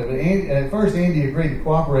this a little bit, but at first Andy agreed to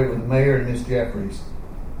cooperate with the mayor and Miss Jeffries.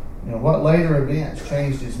 What later events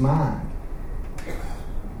changed his mind?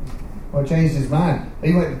 What changed his mind?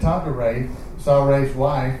 He went to talk to Rafe, saw Rafe's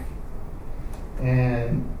wife,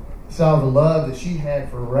 and saw the love that she had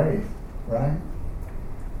for Rafe, right?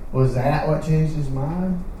 Was that what changed his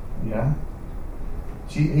mind? Yeah.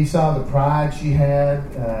 He saw the pride she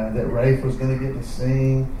had that Rafe was going to get to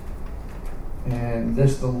sing, and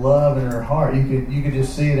just the love in her heart. You could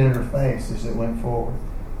just see it in her face as it went forward.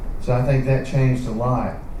 So I think that changed a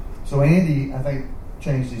lot. So Andy, I think,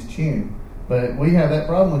 changed his tune. But we have that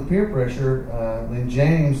problem with peer pressure. In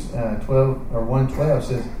James 1:12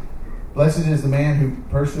 says, "Blessed is the man who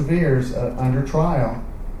perseveres under trial,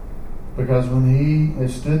 because when he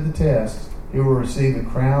has stood the test, he will receive the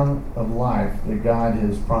crown of life that God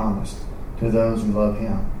has promised to those who love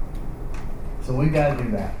him." So we got to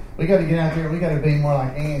do that. We got to get out there. We got to be more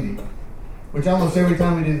like Andy, which almost every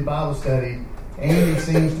time we do the Bible study, Andy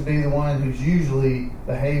seems to be the one who's usually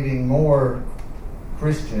behaving more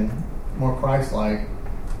Christian, more Christ-like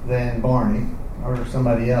than Barney or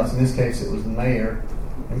somebody else. In this case, it was the mayor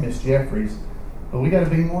and Miss Jeffries. But we got to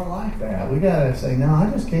be more like that. We got to say, no, I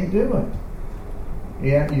just can't do it.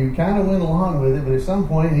 Yeah, you kind of went along with it, but at some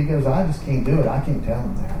point he goes, I just can't do it. I can't tell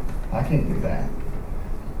him that. I can't do that.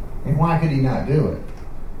 And why could he not do it?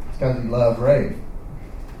 It's because he loved Rafe.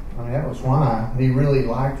 I mean, that was why he really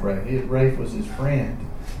liked Rafe. Rafe was his friend.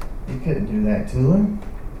 He couldn't do that to him.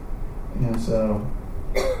 And so,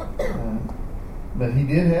 but he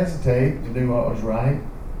did hesitate to do what was right.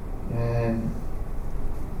 And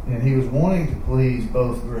he was wanting to please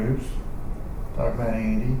both groups. Talk about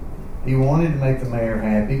Andy. He wanted to make the mayor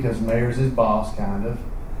happy because the mayor's his boss, kind of.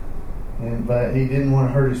 But he didn't want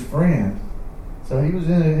to hurt his friend. So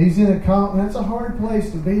he's in a cult, and that's a hard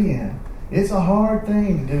place to be in. It's a hard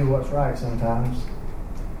thing to do what's right sometimes.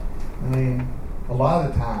 I mean, a lot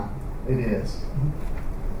of the time it is.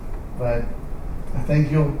 But I think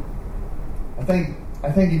if you'll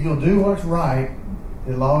do what's right,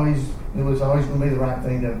 it was always going to be the right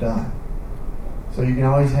thing to have done. So you can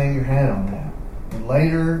always hang your hat on that. And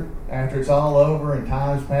later, after it's all over and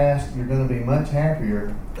time's passed, you're going to be much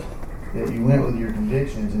happier that you went with your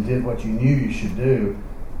convictions and did what you knew you should do,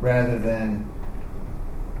 rather than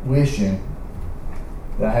wishing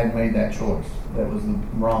that I had made that choice. That was the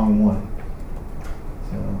wrong one.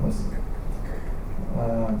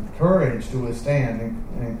 So courage to withstand.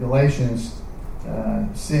 In Galatians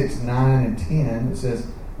 6, 9, and 10, it says,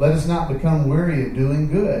 "Let us not become weary of doing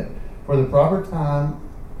good, for the proper time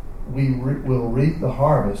we will reap the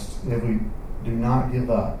harvest if we do not give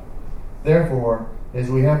up. Therefore, as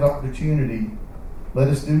we have the opportunity, let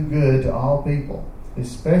us do good to all people,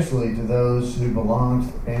 especially to those who belong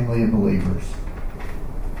to the family of believers.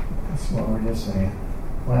 That's what we're just saying.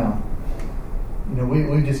 Wow.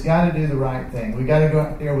 We just got to do the right thing. We got to go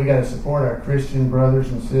out there. We got to support our Christian brothers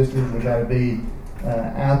and sisters. We got to be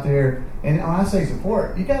out there. And when I say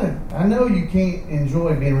support, I know you can't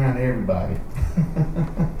enjoy being around everybody.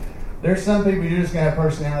 There's some people you're just going to have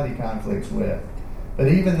personality conflicts with. But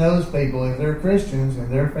even those people, if they're Christians and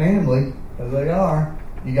they're family, because they are,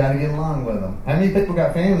 you got to get along with them. How many people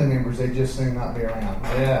got family members they just soon not be around?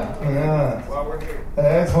 Yeah.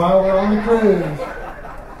 That's why we're on the cruise.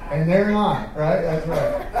 And they're not, right? That's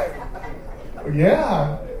right.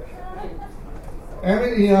 Yeah. I can't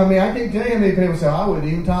tell you how many people say, I wouldn't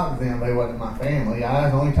even talk to them. They wasn't my family.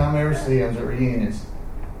 The only time I ever see them is at reunions.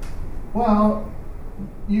 Well,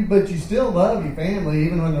 but you still love your family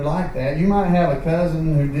even when they're like that. You might have a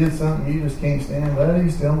cousin who did something you just can't stand, but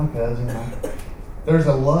he's still my cousin. There's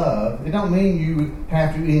a love. It don't mean you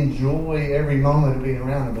have to enjoy every moment of being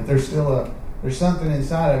around them, but there's something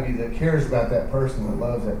inside of you that cares about that person, that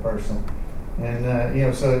loves that person. And,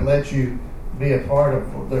 so it lets you be a part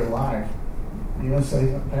of their life. You want to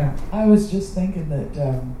say something, Pat? I was just thinking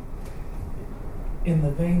that in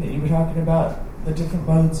the vein that you were talking about, the different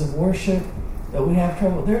modes of worship, that we have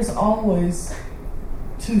trouble. There's always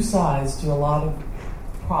two sides to a lot of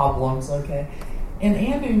problems, okay? And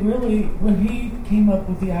Andy really, when he came up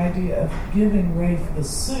with the idea of giving Rafe the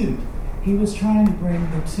suit, he was trying to bring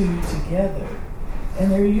the two together. And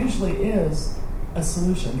there usually is a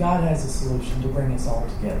solution. God has a solution to bring us all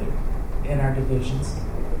together in our divisions.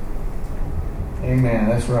 Amen.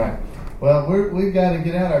 That's right. Well, we've got to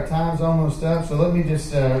get out. Our time's almost up. So let me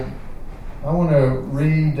just, I want to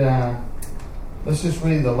read, let's just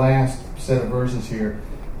read the last set of verses here.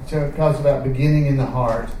 It talks about beginning in the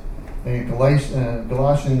heart. In Galatians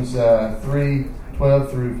 3:12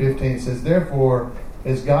 through 15, it says, Therefore,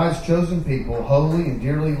 as God's chosen people, holy and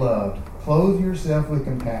dearly loved, clothe yourself with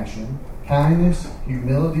compassion, kindness,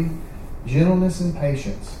 humility, gentleness, and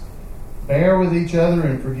patience. Bear with each other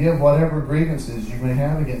and forgive whatever grievances you may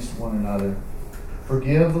have against one another.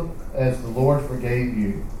 Forgive as the Lord forgave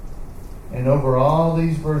you. And over all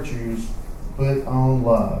these virtues, put on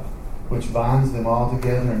love, which binds them all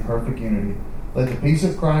together in perfect unity. Let the peace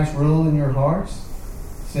of Christ rule in your hearts,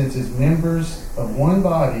 since as members of one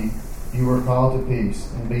body you were called to peace,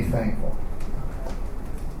 and be thankful.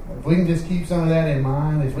 If we can just keep some of that in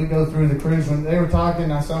mind as we go through the cruise. When they were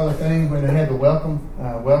talking, I saw the thing when they had the welcome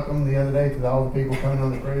the other day to all the people coming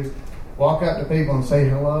on the cruise. Walk up to people and say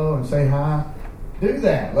hello and say hi. Do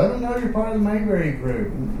that. Let them know you're part of the Mayberry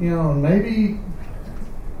group.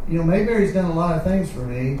 Mayberry's done a lot of things for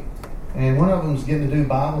me. And one of them is getting to do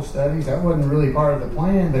Bible studies. That wasn't really part of the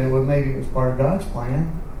plan, but maybe it was part of God's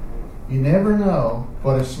plan. You never know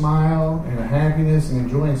what a smile and a happiness and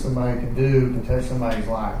enjoying somebody can do to touch somebody's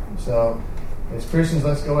life. And so, as Christians,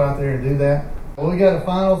 let's go out there and do that. Well, we got a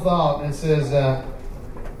final thought, and it says,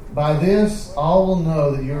 "By this, all will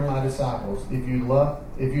know that you are my disciples if you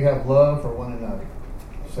have love for one another."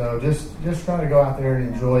 So just try to go out there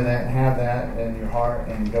and enjoy that and have that in your heart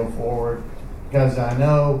and go forward. Because I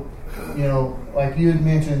know, like you had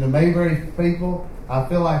mentioned, the Mayberry people, I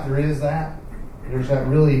feel like there is that. There's that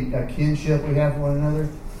really a kinship we have for one another.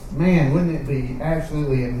 Man, wouldn't it be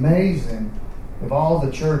absolutely amazing if all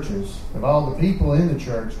the churches, if all the people in the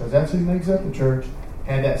church, because that's who makes up the church,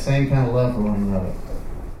 had that same kind of love for one another.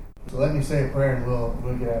 So let me say a prayer and we'll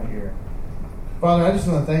get out of here. Father, I just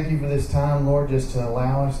want to thank you for this time, Lord, just to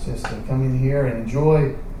allow us just to come in here and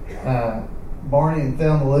enjoy Barney and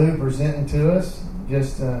Thelma Lou presenting to us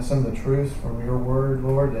just some of the truths from your word,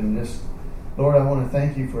 Lord. And just, Lord, I want to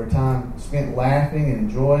thank you for a time spent laughing and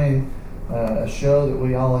enjoying a show that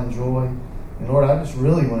we all enjoy. And Lord, I just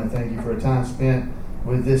really want to thank you for a time spent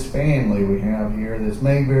with this family we have here, this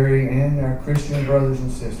Mayberry and our Christian brothers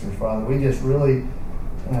and sisters, Father. We just really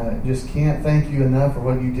just can't thank you enough for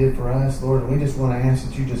what you did for us, Lord. And we just want to ask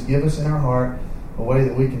that you just give us in our heart a way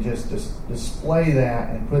that we can just display that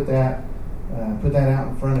and put that out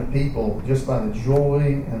in front of people just by the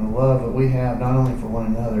joy and the love that we have, not only for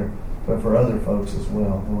one another, but for other folks as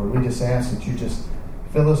well, Lord. We just ask that you just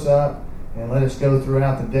fill us up and let us go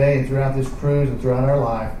throughout the day and throughout this cruise and throughout our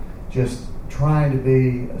life, just trying to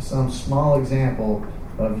be some small example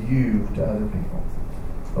of you to other people.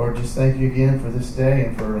 Lord, just thank you again for this day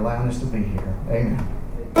and for allowing us to be here. Amen.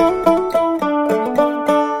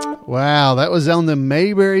 Wow, that was on the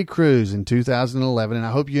Mayberry Cruise in 2011, and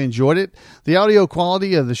I hope you enjoyed it. The audio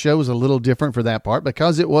quality of the show was a little different for that part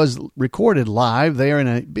because it was recorded live there in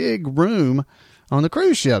a big room on the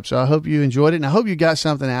cruise ship. So I hope you enjoyed it, and I hope you got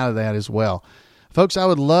something out of that as well. Folks, I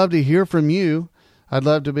would love to hear from you. I'd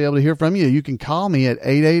love to be able to hear from you. You can call me at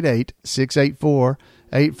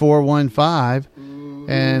 888-684-8415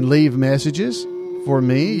 and leave messages for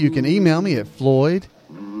me. You can email me at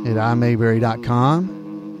floyd@imayberry.com.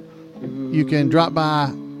 You can drop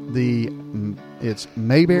by it's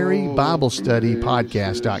Mayberry Bible Study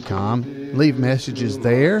Podcast.com. Leave messages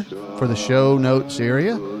there for the show notes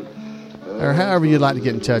area, or however you'd like to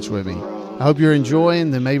get in touch with me. I hope you're enjoying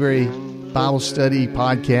the Mayberry Bible Study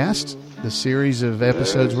Podcast, the series of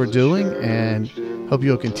episodes we're doing, and hope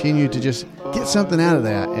you'll continue to just get something out of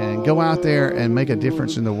that and go out there and make a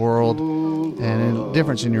difference in the world and a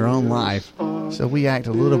difference in your own life, so we act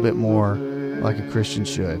a little bit more like a Christian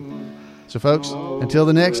should. So, folks, until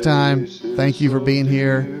the next time, thank you for being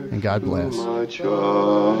here, and God bless. My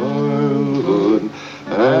childhood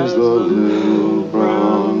as the little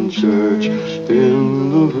brown church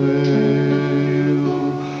in the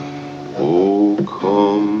vale. Oh,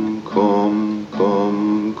 come, come,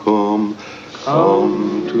 come, come,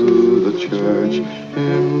 come to the church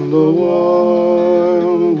in the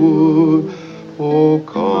wildwood. Oh,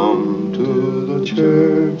 come to the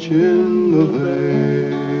church in the vale.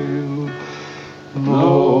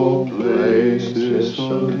 No place is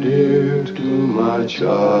so dear to my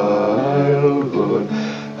childhood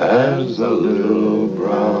as the little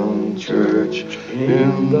brown church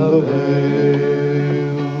in the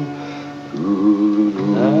vale.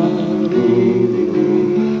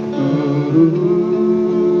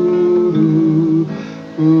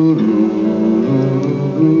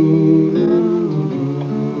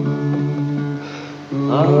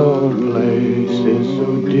 No place is so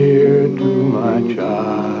dear to my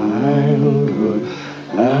childhood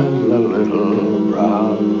as the little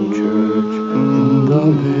brown church in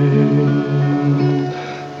the vale.